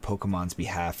 Pokemon's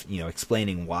behalf,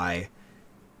 explaining why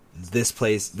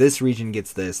this region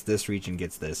gets this region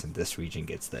gets this, and this region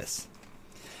gets this.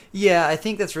 Yeah, I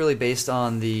think that's really based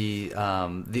on the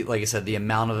like I said, the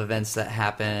amount of events that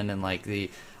happen, and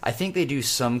I think they do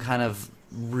some kind of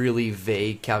really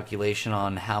vague calculation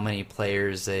on how many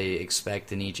players they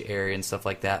expect in each area and stuff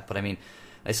like that. But I mean,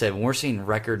 I said, when we're seeing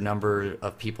record number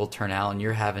of people turn out, and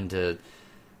you're having to,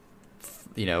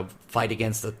 fight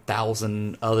against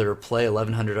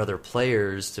 1,100 other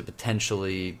players to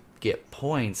potentially get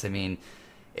points. I mean,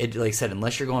 it, like I said,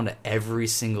 unless you're going to every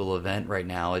single event right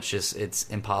now, it's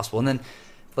impossible. And then,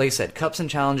 like I said, Cups and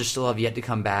Challenges still have yet to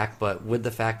come back, but with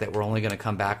the fact that we're only going to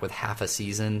come back with half a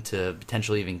season to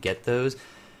potentially even get those,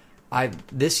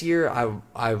 this year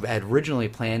I had originally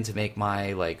planned to make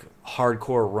my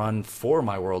hardcore run for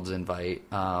my Worlds invite.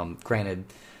 Granted,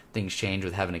 things change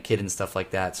with having a kid and stuff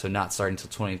like that, so not starting until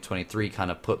 2023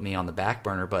 kind of put me on the back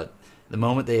burner. But the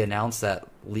moment they announced that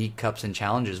League Cups and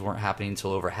Challenges weren't happening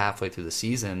until over halfway through the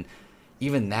season,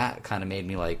 even that kind of made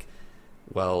me like,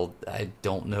 well, I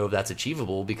don't know if that's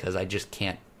achievable because I just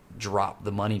can't drop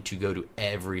the money to go to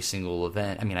every single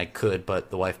event. I mean, I could,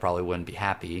 but the wife probably wouldn't be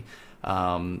happy.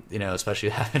 Especially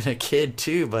having a kid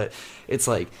too. But it's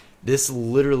like, this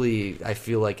literally, I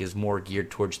feel like, is more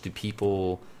geared towards the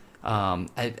people.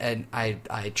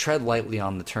 I tread lightly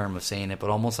on the term of saying it, but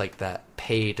almost like that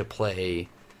pay to play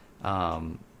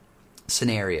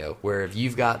scenario where if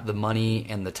you've got the money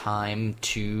and the time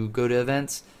to go to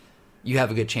events, you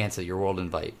have a good chance at your World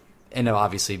Invite. And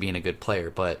obviously being a good player,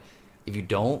 but if you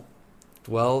don't,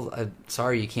 well,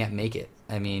 sorry, you can't make it.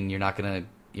 I mean, you're not gonna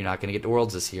get to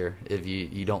Worlds this year if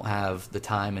you don't have the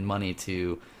time and money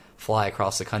to fly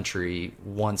across the country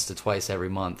once to twice every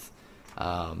month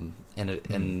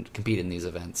and compete in these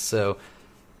events. So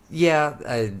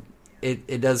yeah,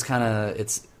 it does kind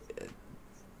of,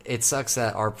 it sucks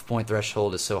that our point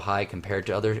threshold is so high compared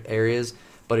to other areas,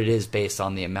 but it is based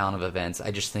on the amount of events. I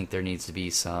just think there needs to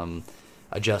be some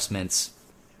adjustments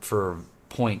for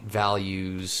point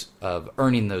values of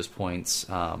earning those points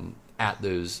at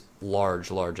those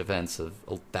large events of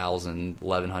 1,000,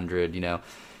 1,100.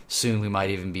 Soon we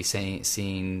might even be seeing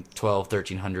 1,200,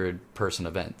 1,300 person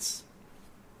events.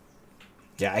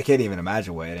 Yeah, I can't even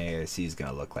imagine what NAIC is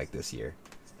going to look like this year,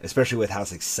 especially with how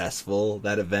successful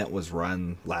that event was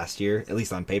run last year, at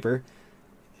least on paper.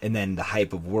 And then the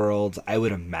hype of Worlds, I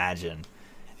would imagine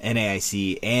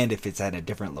NAIC, and if it's at a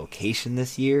different location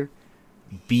this year,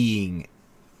 being,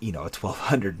 a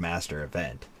 1,200 master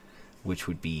event, which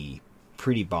would be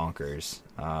pretty bonkers.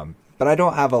 but I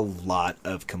don't have a lot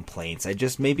of complaints.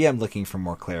 Maybe I'm looking for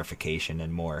more clarification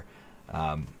and more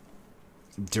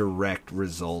direct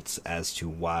results as to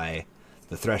why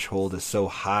the threshold is so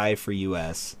high for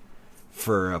US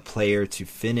for a player to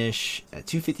finish at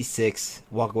 256,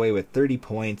 walk away with 30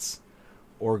 points,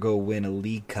 or go win a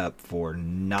League Cup for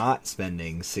not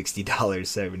spending $60,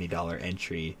 $70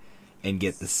 entry and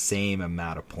get the same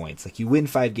amount of points. Like, you win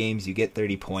 5 games, you get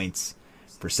 30 points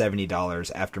for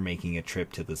 $70 after making a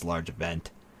trip to this large event.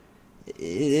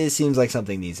 It seems like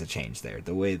something needs to change there,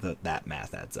 the way that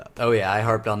math adds up. Oh, yeah, I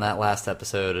harped on that last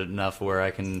episode enough where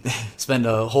I can spend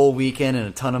a whole weekend and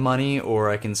a ton of money, or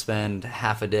I can spend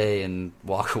half a day and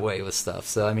walk away with stuff.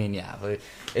 So, I mean, yeah,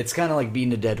 it's kind of like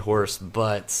beating a dead horse,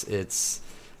 but it's,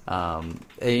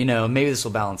 maybe this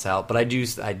will balance out. But I do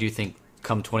think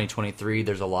come 2023,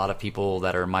 there's a lot of people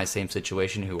that are in my same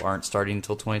situation who aren't starting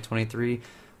until 2023.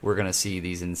 We're going to see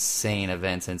these insane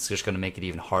events, and it's just going to make it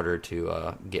even harder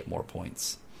to get more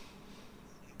points.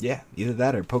 Yeah, either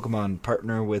that or Pokemon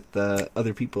partner with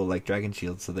other people like Dragon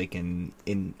Shield so they can,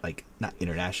 not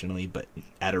internationally, but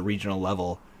at a regional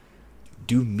level,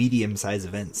 do medium-sized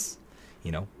events.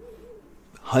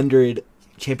 100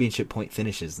 championship point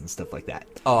finishes and stuff like that.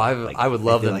 Oh, I would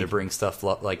love them to bring stuff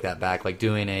like that back, like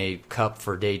doing a cup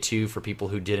for day 2 for people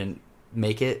who didn't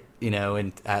make it,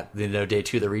 and at day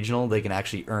 2 of the regional, they can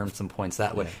actually earn some points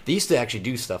that way. They used to actually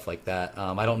do stuff like that.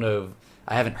 I don't know,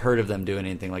 I haven't heard of them doing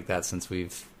anything like that since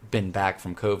we've been back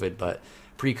from COVID, but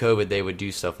pre-COVID they would do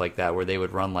stuff like that where they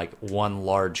would run like one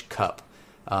large cup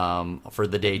for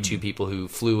the day 2 people who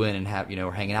flew in and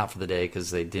were hanging out for the day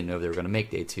because they didn't know they were going to make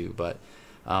day 2. But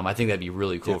I think that'd be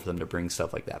really cool for them to bring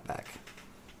stuff like that back.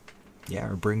 Yeah,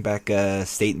 or bring back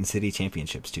state and city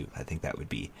championships too. I think that would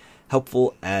be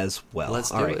helpful as well.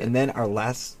 Let's do All right, it. and then our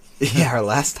last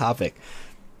topic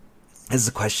is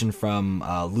a question from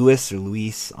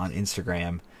Luis on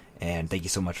Instagram, and thank you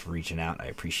so much for reaching out. I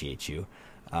appreciate you.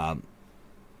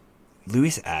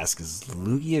 Luis asks, is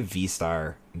Lugia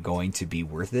V-Star going to be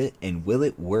worth it, and will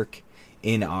it work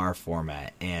in our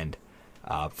format? And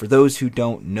for those who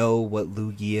don't know what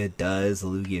Lugia does, the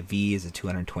Lugia V is a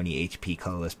 220 HP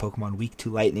colorless Pokemon, weak to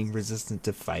lightning, resistant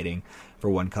to fighting. For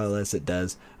 1 colorless, it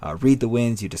does read the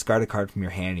winds. You discard a card from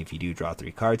your hand. If you do, draw 3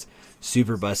 cards.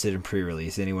 Super busted in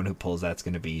pre-release. Anyone who pulls that's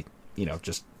going to be,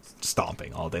 just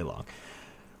stomping all day long.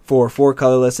 For 4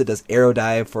 colorless, it does Arrow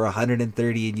Dive for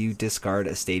 130, and you discard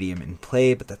a Stadium in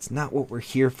play. But that's not what we're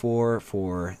here for.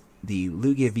 For the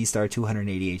Lugia V-Star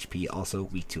 280 HP, also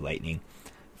weak to lightning.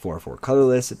 For 4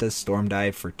 colorless, it does Storm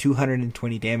Dive for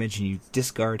 220 damage, and you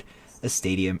discard a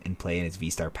Stadium in play, and its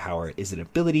V-Star power is an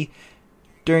ability.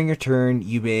 During your turn,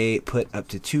 you may put up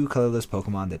to 2 colorless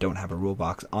Pokemon that don't have a rule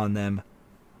box on them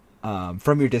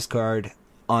from your discard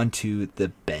onto the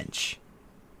bench.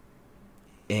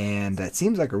 And that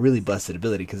seems like a really busted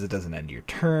ability because it doesn't end your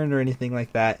turn or anything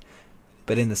like that.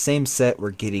 But in the same set,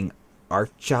 we're getting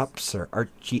Archeops or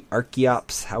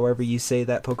Archeops, however you say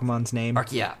that Pokemon's name.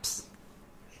 Archeops.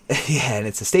 Yeah, and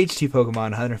it's a Stage 2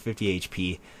 Pokemon, 150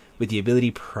 HP, with the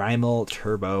ability Primal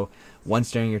Turbo.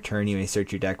 Once during your turn, you may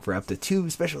search your deck for up to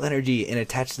 2 special energy and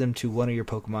attach them to one of your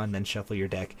Pokemon, then shuffle your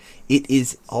deck. It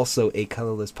is also a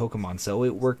colorless Pokemon, so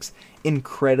it works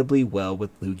incredibly well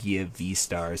with Lugia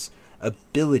V-Star's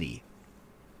ability.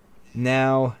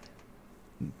 Now,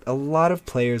 a lot of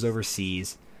players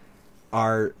overseas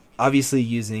are obviously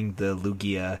using the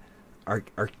Lugia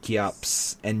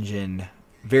Archeops engine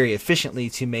very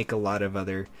efficiently to make a lot of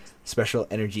other special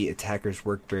energy attackers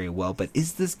work very well, but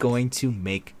is this going to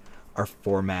make our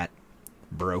format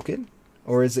broken,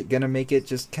 or is it going to make it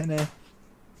just kind of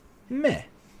meh?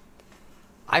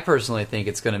 I personally think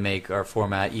it's going to make our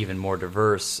format even more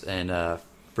diverse and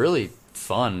really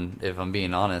fun, if I'm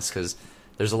being honest, because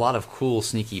there's a lot of cool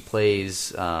sneaky plays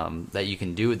that you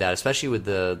can do with that, especially with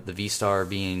the V-Star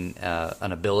being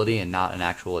an ability and not an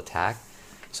actual attack.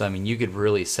 So, I mean, you could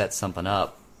really set something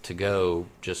up to go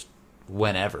just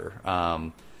whenever.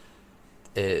 I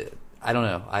don't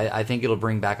know. I think it'll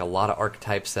bring back a lot of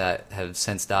archetypes that have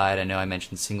since died. I know I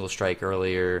mentioned Single Strike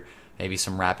earlier, maybe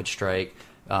some Rapid Strike,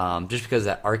 just because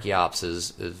that Archeops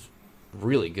is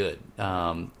really good.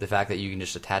 The fact that you can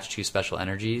just attach 2 special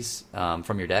energies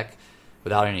from your deck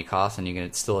without any cost, and you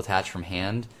can still attach from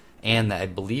hand, and I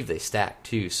believe they stack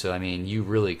too. So, I mean, you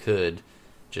really could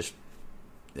just...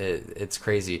 It's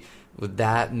crazy. With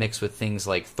that mixed with things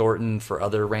like Thornton for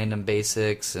other random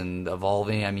basics and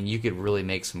evolving, I mean, you could really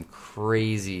make some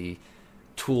crazy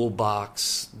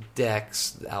toolbox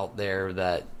decks out there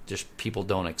that just people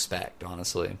don't expect,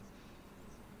 honestly.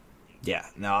 Yeah,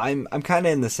 no, I'm kind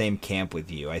of in the same camp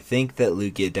with you. I think that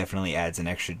Lugia definitely adds an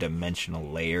extra dimensional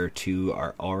layer to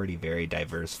our already very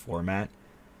diverse format.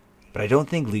 But I don't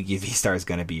think Lugia V-Star is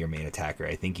going to be your main attacker.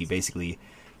 I think you basically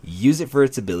use it for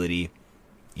its ability.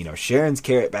 You know, Sharon's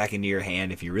carrot back into your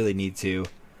hand if you really need to.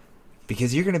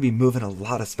 Because you're going to be moving a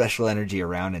lot of special energy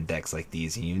around in decks like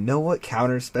these. And you know what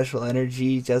counters special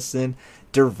energy, Justin?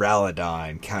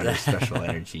 Duraludon counters special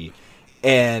energy.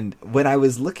 And when I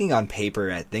was looking on paper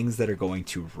at things that are going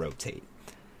to rotate,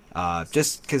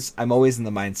 just because I'm always in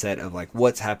the mindset of like,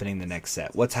 what's happening in the next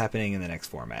set? What's happening in the next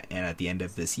format? And at the end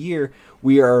of this year,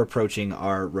 we are approaching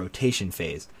our rotation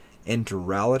phase. And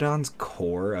Duraludon's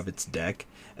core of its deck,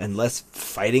 unless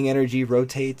fighting energy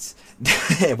rotates,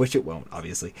 which it won't,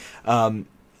 obviously,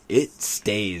 it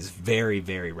stays very,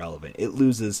 very relevant. It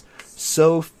loses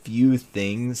so few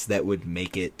things that would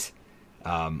make it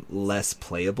less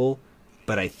playable.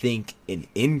 But I think an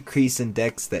increase in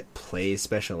decks that play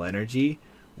special energy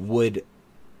would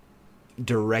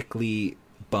directly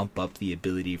bump up the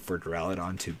ability for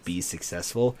Duraludon to be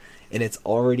successful. And it's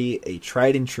already a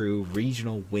tried and true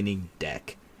regional winning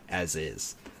deck as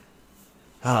is.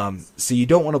 So you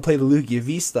don't want to play the Lugia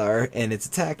V-Star and its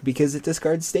attack because it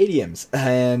discards stadiums.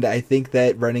 And I think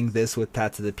that running this with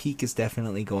Path to the Peak is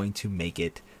definitely going to make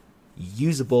it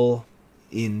usable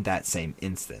in that same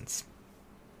instance.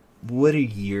 What are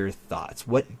your thoughts?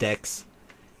 What decks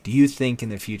do you think in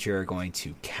the future are going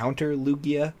to counter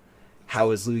Lugia? How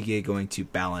is Lugia going to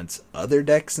balance other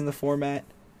decks in the format?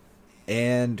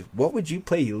 And what would you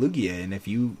play Lugia in if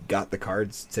you got the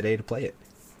cards today to play it?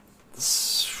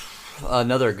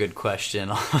 Another good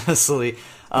question, honestly.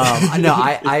 No,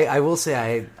 I will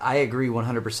say I agree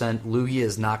 100%. Lugia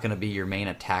is not going to be your main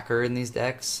attacker in these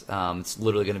decks. It's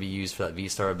literally going to be used for that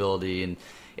V-Star ability, and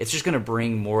it's just going to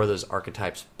bring more of those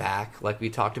archetypes back, like we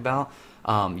talked about.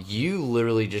 You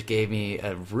literally just gave me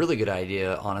a really good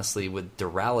idea, honestly, with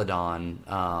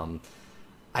Duraludon.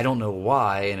 I don't know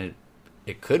why, and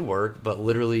it could work, but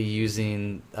literally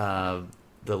using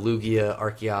the Lugia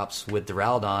Archeops with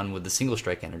Duraludon with the single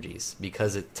strike energies,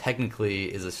 because it technically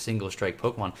is a single strike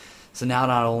Pokemon. So now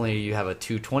not only you have a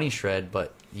 220 shred,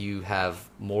 but you have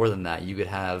more than that. You could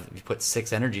have, if you put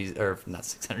 6 energies, or not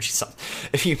 6 energies on,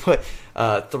 if you put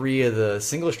 3 of the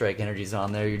single strike energies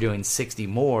on there, you're doing 60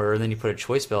 more, and then you put a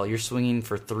choice belt, you're swinging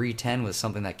for 310 with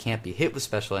something that can't be hit with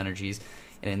special energies.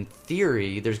 And in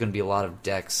theory, there's going to be a lot of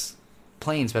decks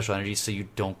playing special energies so you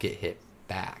don't get hit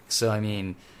back. So, I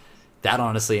mean, that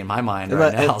honestly, in my mind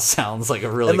right now, sounds like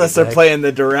a really unless good they're playing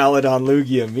the Duraludon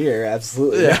Lugia mirror,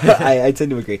 absolutely. Yeah. I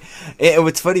tend to agree. And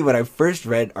what's funny, when I first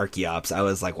read Archeops, I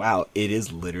was like, wow, it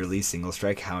is literally single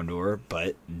strike Houndour,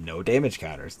 but no damage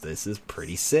counters. This is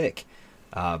pretty sick.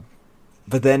 But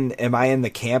then, am I in the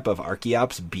camp of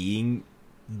Archeops being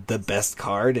the best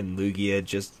card and Lugia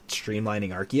just streamlining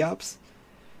Archeops?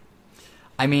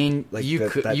 I mean, like you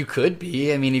could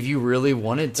be. I mean, if you really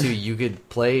wanted to, you could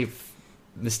play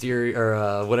Mysterious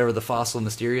or whatever the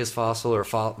mysterious fossil or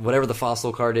whatever the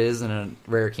fossil card is in a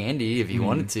rare candy if you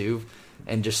wanted to,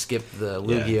 and just skip the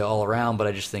Lugia all around. But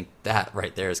I just think that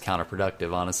right there is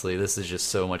counterproductive. Honestly, this is just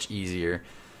so much easier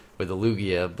with the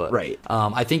Lugia. But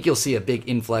I think you'll see a big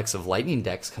influx of lightning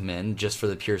decks come in just for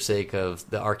the pure sake of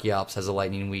the Archeops has a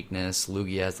lightning weakness,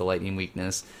 Lugia has the lightning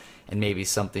weakness, and maybe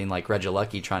something like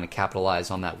Regieleki trying to capitalize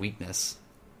on that weakness.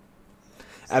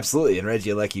 Absolutely, and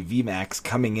Regieleki VMAX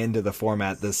coming into the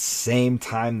format the same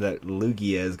time that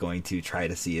Lugia is going to try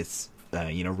to see its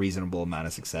reasonable amount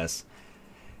of success.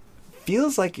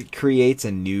 Feels like it creates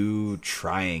a new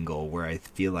triangle where I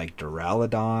feel like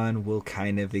Duraludon will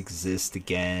kind of exist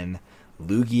again.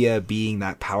 Lugia being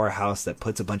that powerhouse that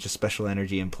puts a bunch of special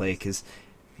energy in play, because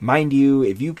mind you,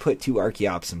 if you put 2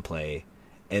 Archeops in play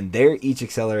and they're each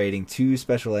accelerating 2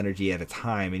 special energy at a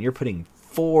time, and you're putting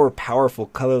 4 powerful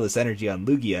colorless energy on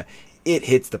Lugia, it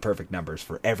hits the perfect numbers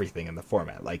for everything in the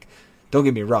format. Like, don't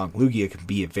get me wrong, Lugia can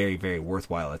be a very, very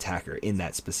worthwhile attacker in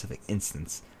that specific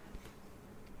instance.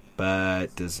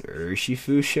 But does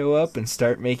Urshifu show up and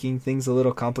start making things a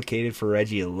little complicated for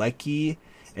Regieleki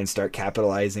and start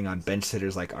capitalizing on bench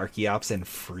sitters like Archeops and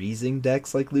freezing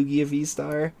decks like Lugia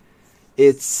V-Star?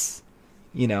 It's,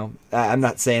 I'm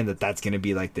not saying that that's going to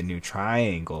be like the new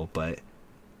triangle, but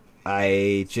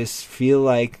I just feel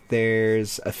like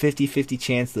there's a 50-50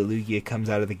 chance that Lugia comes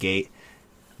out of the gate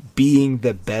being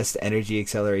the best energy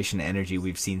acceleration energy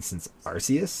we've seen since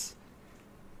Arceus,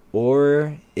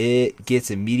 or it gets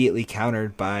immediately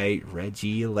countered by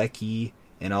Regieleki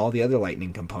and all the other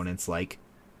lightning components like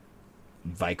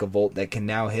Vikavolt that can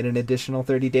now hit an additional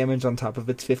 30 damage on top of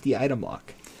its 50 item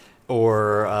lock.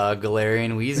 Or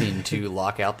Galarian Weezing to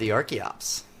lock out the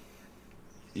Archeops.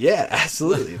 Yeah,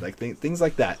 absolutely. Like things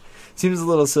like that. Seems a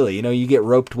little silly. You get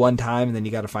roped one time and then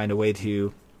you got to find a way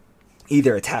to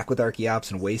either attack with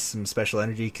Archeops and waste some special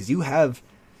energy, because you have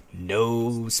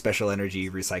no special energy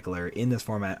recycler in this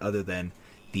format other than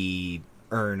the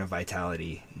urn of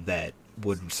vitality that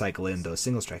would cycle in those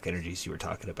single strike energies you were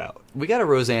talking about. We got a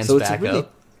Roseanne's So it's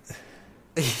backup.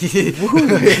 You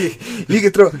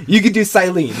could do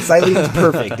Silene. Silene's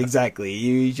perfect, exactly.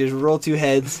 You just roll 2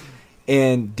 heads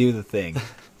and do the thing.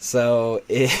 So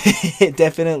it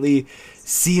definitely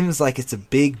seems like it's a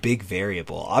big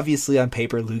variable. Obviously, on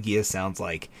paper, Lugia sounds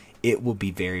like it will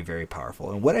be very, very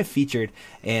powerful. And what I featured,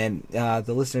 and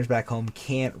the listeners back home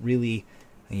can't really,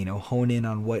 hone in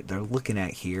on what they're looking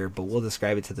at here, but we'll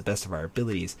describe it to the best of our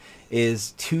abilities,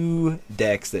 is 2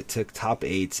 decks that took top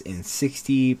 8s in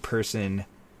 60-person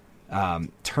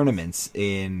tournaments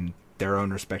in their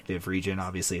own respective region.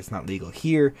 Obviously, it's not legal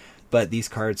here, but these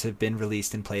cards have been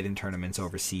released and played in tournaments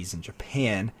overseas in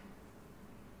Japan.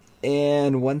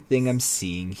 And one thing I'm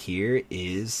seeing here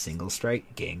is Single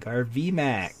Strike Gengar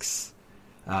VMAX.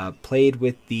 Played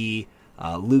with the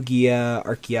Lugia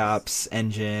Archeops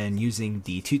engine, using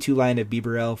the 2/2 line of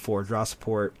Bibarel for draw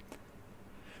support.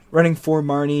 Running 4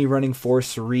 Marnie, running 4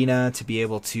 Serena to be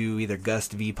able to either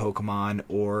Gust V Pokemon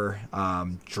or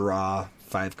draw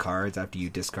 5 cards after you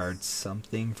discard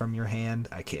something from your hand.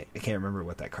 I can't remember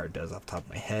what that card does off the top of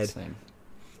my head. Same.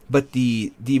 But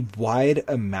the wide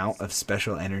amount of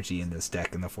special energy in this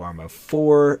deck, in the form of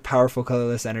 4 powerful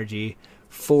colorless energy,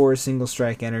 4 single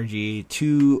strike energy,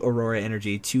 2 Aurora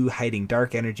energy, 2 hiding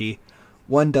dark energy,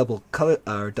 1 double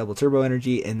turbo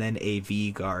energy, and then a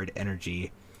V guard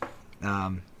energy.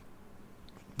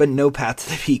 But no path to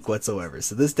the peak whatsoever.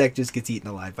 So this deck just gets eaten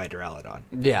alive by Duraludon.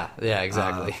 Yeah,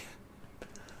 exactly.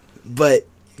 But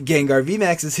Gengar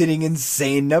VMAX is hitting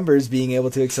insane numbers, being able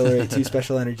to accelerate 2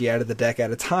 special energy out of the deck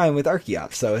at a time with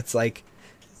Archeops. So it's like,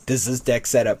 does this deck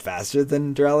set up faster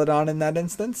than Duraludon in that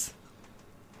instance?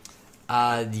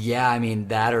 Yeah, I mean,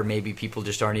 that, or maybe people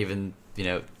just aren't even,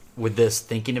 with this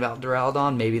thinking about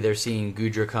Duraludon. Maybe they're seeing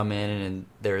Goodra come in and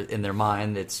they're in their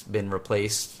mind it's been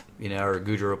replaced, or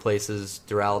Goodra replaces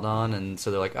Duraludon, and so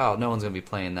they're like, oh, no one's going to be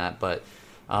playing that. But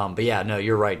yeah, no,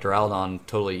 you're right. Duraludon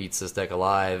totally eats this deck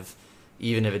alive.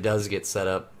 Even if it does get set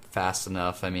up fast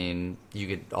enough, I mean, you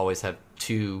could always have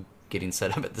 2 getting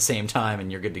set up at the same time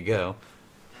and you're good to go.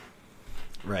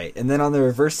 Right. And then on the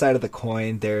reverse side of the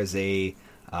coin, there's a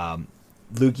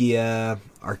Lugia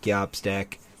Archeops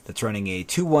deck that's running a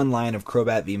 2/1 line of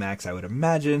Crobat VMAX. I would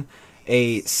imagine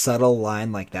a subtle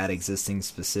line like that existing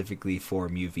specifically for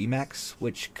Mew VMAX,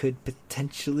 which could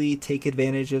potentially take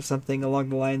advantage of something along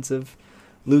the lines of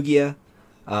Lugia.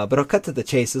 But I'll cut to the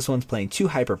chase. This one's playing 2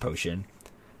 Hyper Potion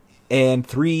and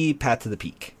 3 Path to the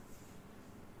Peak.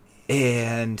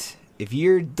 And if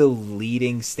you're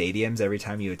deleting stadiums every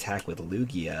time you attack with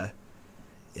Lugia,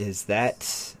 is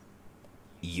that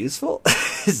useful?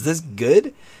 Is this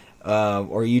good?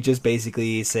 Or are you just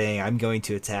basically saying, I'm going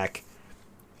to attack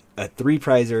a 3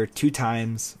 prizer 2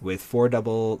 times with 4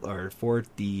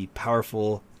 the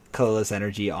powerful colorless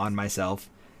energy on myself,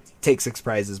 take 6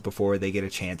 prizes before they get a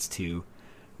chance to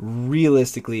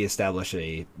realistically establish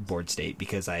a board state,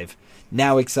 because I've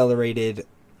now accelerated,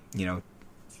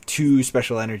 2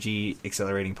 special energy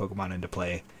accelerating Pokemon into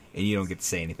play, and you don't get to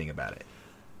say anything about it.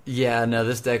 Yeah, no,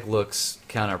 this deck looks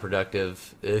counterproductive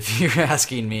if you're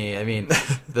asking me. I mean,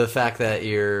 the fact that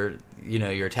you're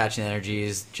attaching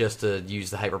energies just to use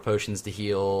the Hyper Potions to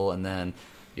heal, and then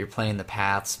you're playing the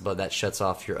paths, but that shuts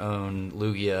off your own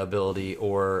Lugia ability,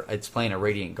 or it's playing a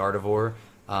Radiant Gardevoir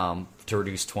to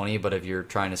reduce 20, but if you're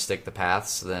trying to stick the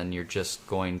paths, then you're just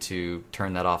going to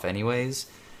turn that off anyways.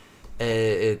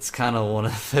 It's kind of one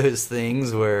of those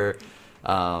things where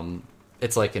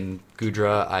it's like in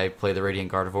Goodra, I play the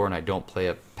Radiant Gardevoir and I don't play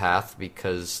a path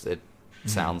because it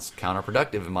sounds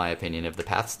counterproductive in my opinion. If the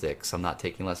path sticks, I'm not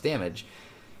taking less damage.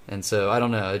 And so, I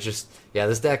don't know,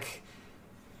 this deck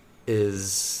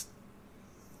is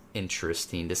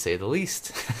interesting to say the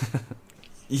least.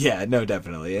 Yeah, no,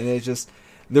 definitely. And it's just,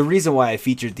 the reason why I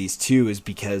featured these 2 is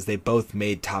because they both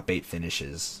made top 8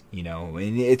 finishes,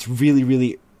 and it's really,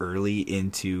 really early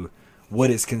into what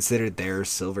is considered their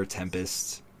Silver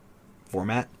Tempest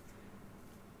format.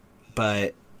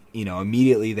 But,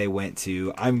 immediately they went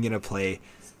to, I'm going to play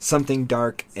something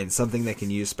dark and something that can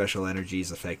use special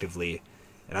energies effectively.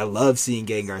 And I love seeing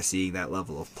Gengar seeing that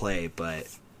level of play, but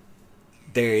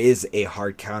there is a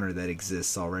hard counter that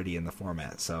exists already in the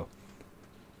format. So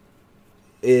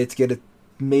it's going to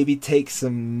maybe take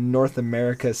some North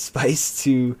America spice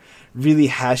to really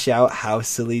hash out how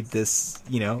silly this,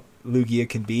 Lugia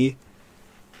can be.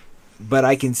 But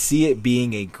I can see it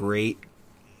being a great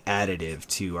additive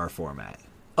to our format.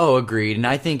 Oh, agreed. And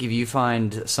I think if you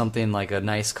find something like a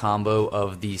nice combo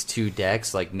of these two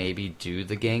decks, like maybe do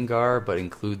the Gengar, but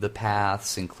include the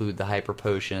paths, include the hyper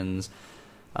potions,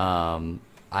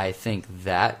 I think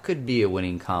that could be a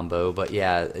winning combo. But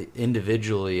yeah,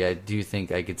 individually, I do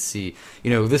think I could see,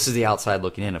 this is the outside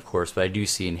looking in, of course, but I do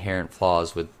see inherent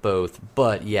flaws with both.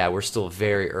 But yeah, we're still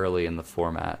very early in the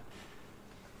format.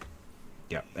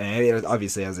 Yeah, and it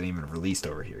obviously hasn't even released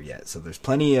over here yet, so there's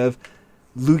plenty of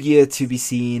Lugia to be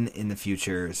seen in the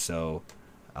future. So,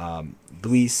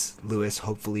 Lewis,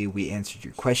 hopefully we answered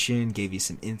your question, gave you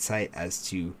some insight as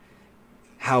to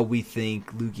how we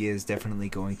think Lugia is definitely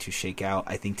going to shake out.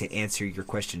 I think to answer your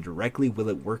question directly, will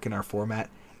it work in our format?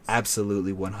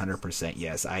 Absolutely, 100%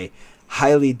 yes. I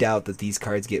highly doubt that these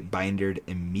cards get bindered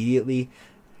immediately.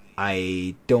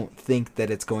 I don't think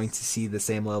that it's going to see the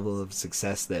same level of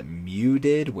success that Mew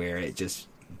did, where it just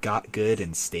got good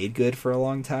and stayed good for a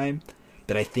long time.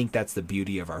 But I think that's the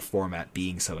beauty of our format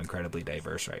being so incredibly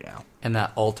diverse right now. And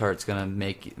that alt art's going to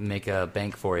make a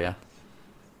bank for you.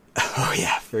 Oh,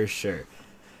 yeah, for sure.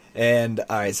 And,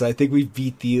 all right, so I think we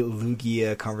beat the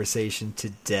Lugia conversation to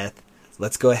death.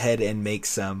 Let's go ahead and make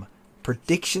some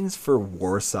predictions for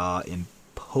Warsaw in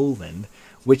Poland,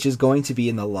 which is going to be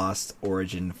in the Lost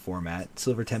Origin format.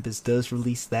 Silver Tempest does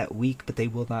release that week, but they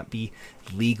will not be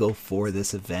legal for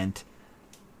this event.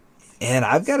 And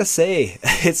I've got to say,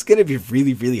 it's going to be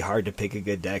really, really hard to pick a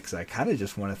good deck, so I kind of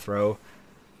just want to throw,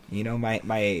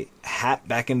 my hat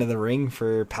back into the ring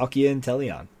for Palkia and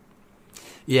Teleon.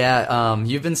 Yeah,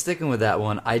 you've been sticking with that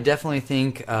one. I definitely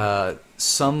think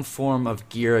some form of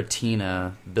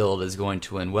Giratina build is going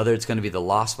to win, whether it's going to be the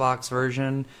Lost Box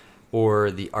version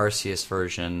or the Arceus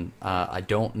version. I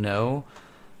don't know,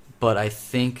 but I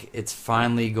think it's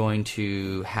finally going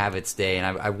to have its day,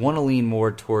 and I want to lean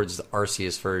more towards the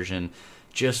Arceus version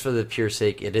just for the pure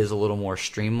sake it is a little more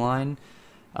streamlined.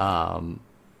 But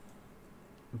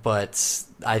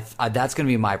that's going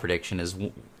to be my prediction is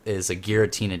a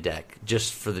Giratina deck,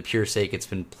 just for the pure sake it's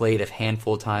been played a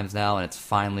handful of times now, and it's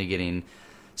finally getting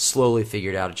slowly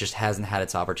figured out. It just hasn't had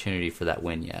its opportunity for that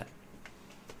win yet.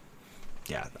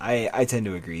 Yeah, I tend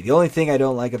to agree. The only thing I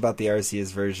don't like about the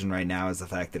Arceus version right now is the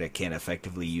fact that it can't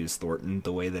effectively use Thornton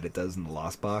the way that it does in the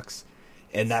Lost Box.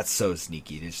 And that's so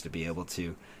sneaky, just to be able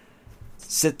to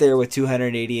sit there with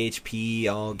 280 HP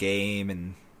all game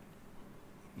and,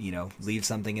 leave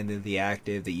something into the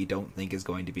active that you don't think is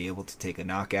going to be able to take a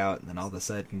knockout. And then all of a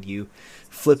sudden you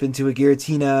flip into a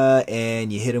Giratina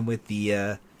and you hit him with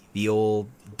the old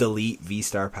delete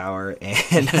V-Star power,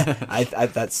 and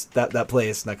that play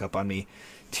has snuck up on me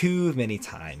too many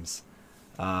times.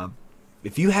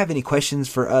 If you have any questions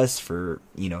for us for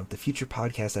the future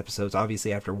podcast episodes,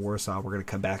 obviously after Warsaw we're going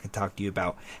to come back and talk to you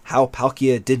about how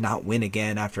Palkia did not win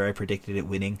again after I predicted it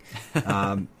winning.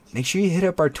 Make sure you hit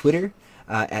up our Twitter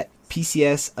at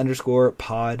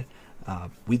PCS_pod.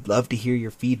 We'd love to hear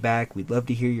your feedback. We'd love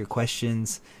to hear your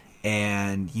questions.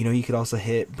 And, you could also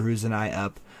hit Bruce and I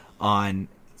up on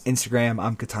Instagram.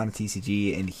 I'm Katana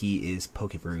TCG, and he is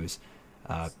PokeBruce.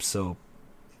 So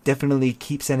definitely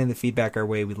keep sending the feedback our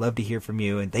way. We'd love to hear from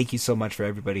you. And thank you so much for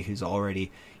everybody who's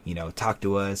already, talked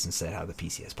to us and said how the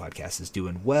PCS podcast is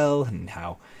doing well and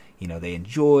how, they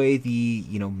enjoy the,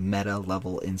 meta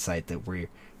level insight that we're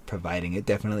providing. It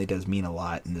definitely does mean a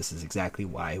lot, and this is exactly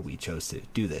why we chose to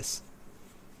do this.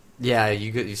 Yeah,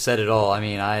 you said it all. I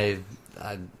mean, I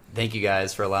thank you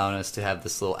guys for allowing us to have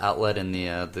this little outlet and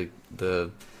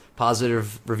the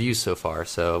positive reviews so far.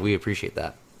 So we appreciate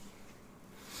that.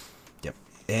 Yep.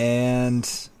 And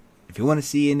if you want to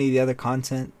see any of the other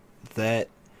content that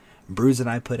Bruce and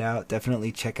I put out,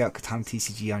 definitely check out Katana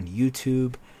TCG on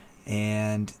YouTube.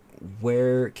 And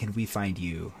where can we find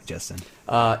you, Justin?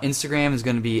 Instagram is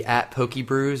going to be at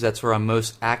PokeBrews. That's where I'm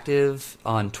most active.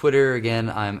 On Twitter, again,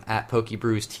 I'm at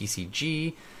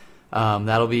PokeBrewsTCG.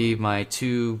 That'll be my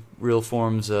two real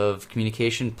forms of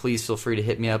communication. Please feel free to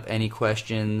hit me up, any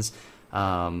questions.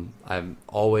 I'm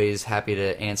always happy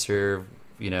to answer,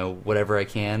 whatever I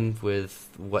can with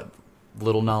what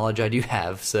little knowledge I do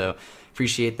have. So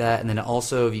appreciate that. And then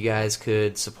also, if you guys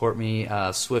could support me,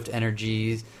 Swift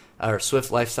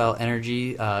Lifestyle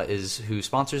Energy is who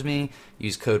sponsors me.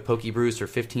 Use code PokeBrews for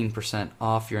 15%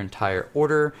 off your entire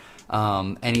order.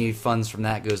 Any funds from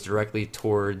that goes directly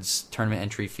towards tournament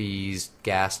entry fees,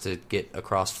 gas to get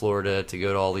across Florida to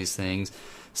go to all these things,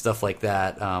 stuff like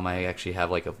that. I actually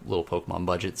have like a little Pokemon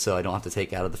budget, so I don't have to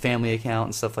take out of the family account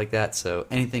and stuff like that. So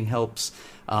anything helps.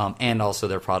 And also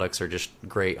their products are just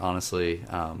great, honestly.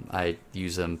 I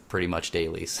use them pretty much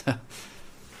daily. So.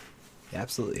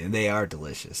 Absolutely, and they are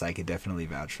delicious. I could definitely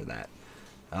vouch for that.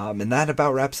 And that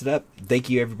about wraps it up. Thank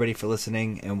you, everybody, for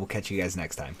listening, and we'll catch you guys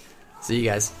next time. See you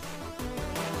guys.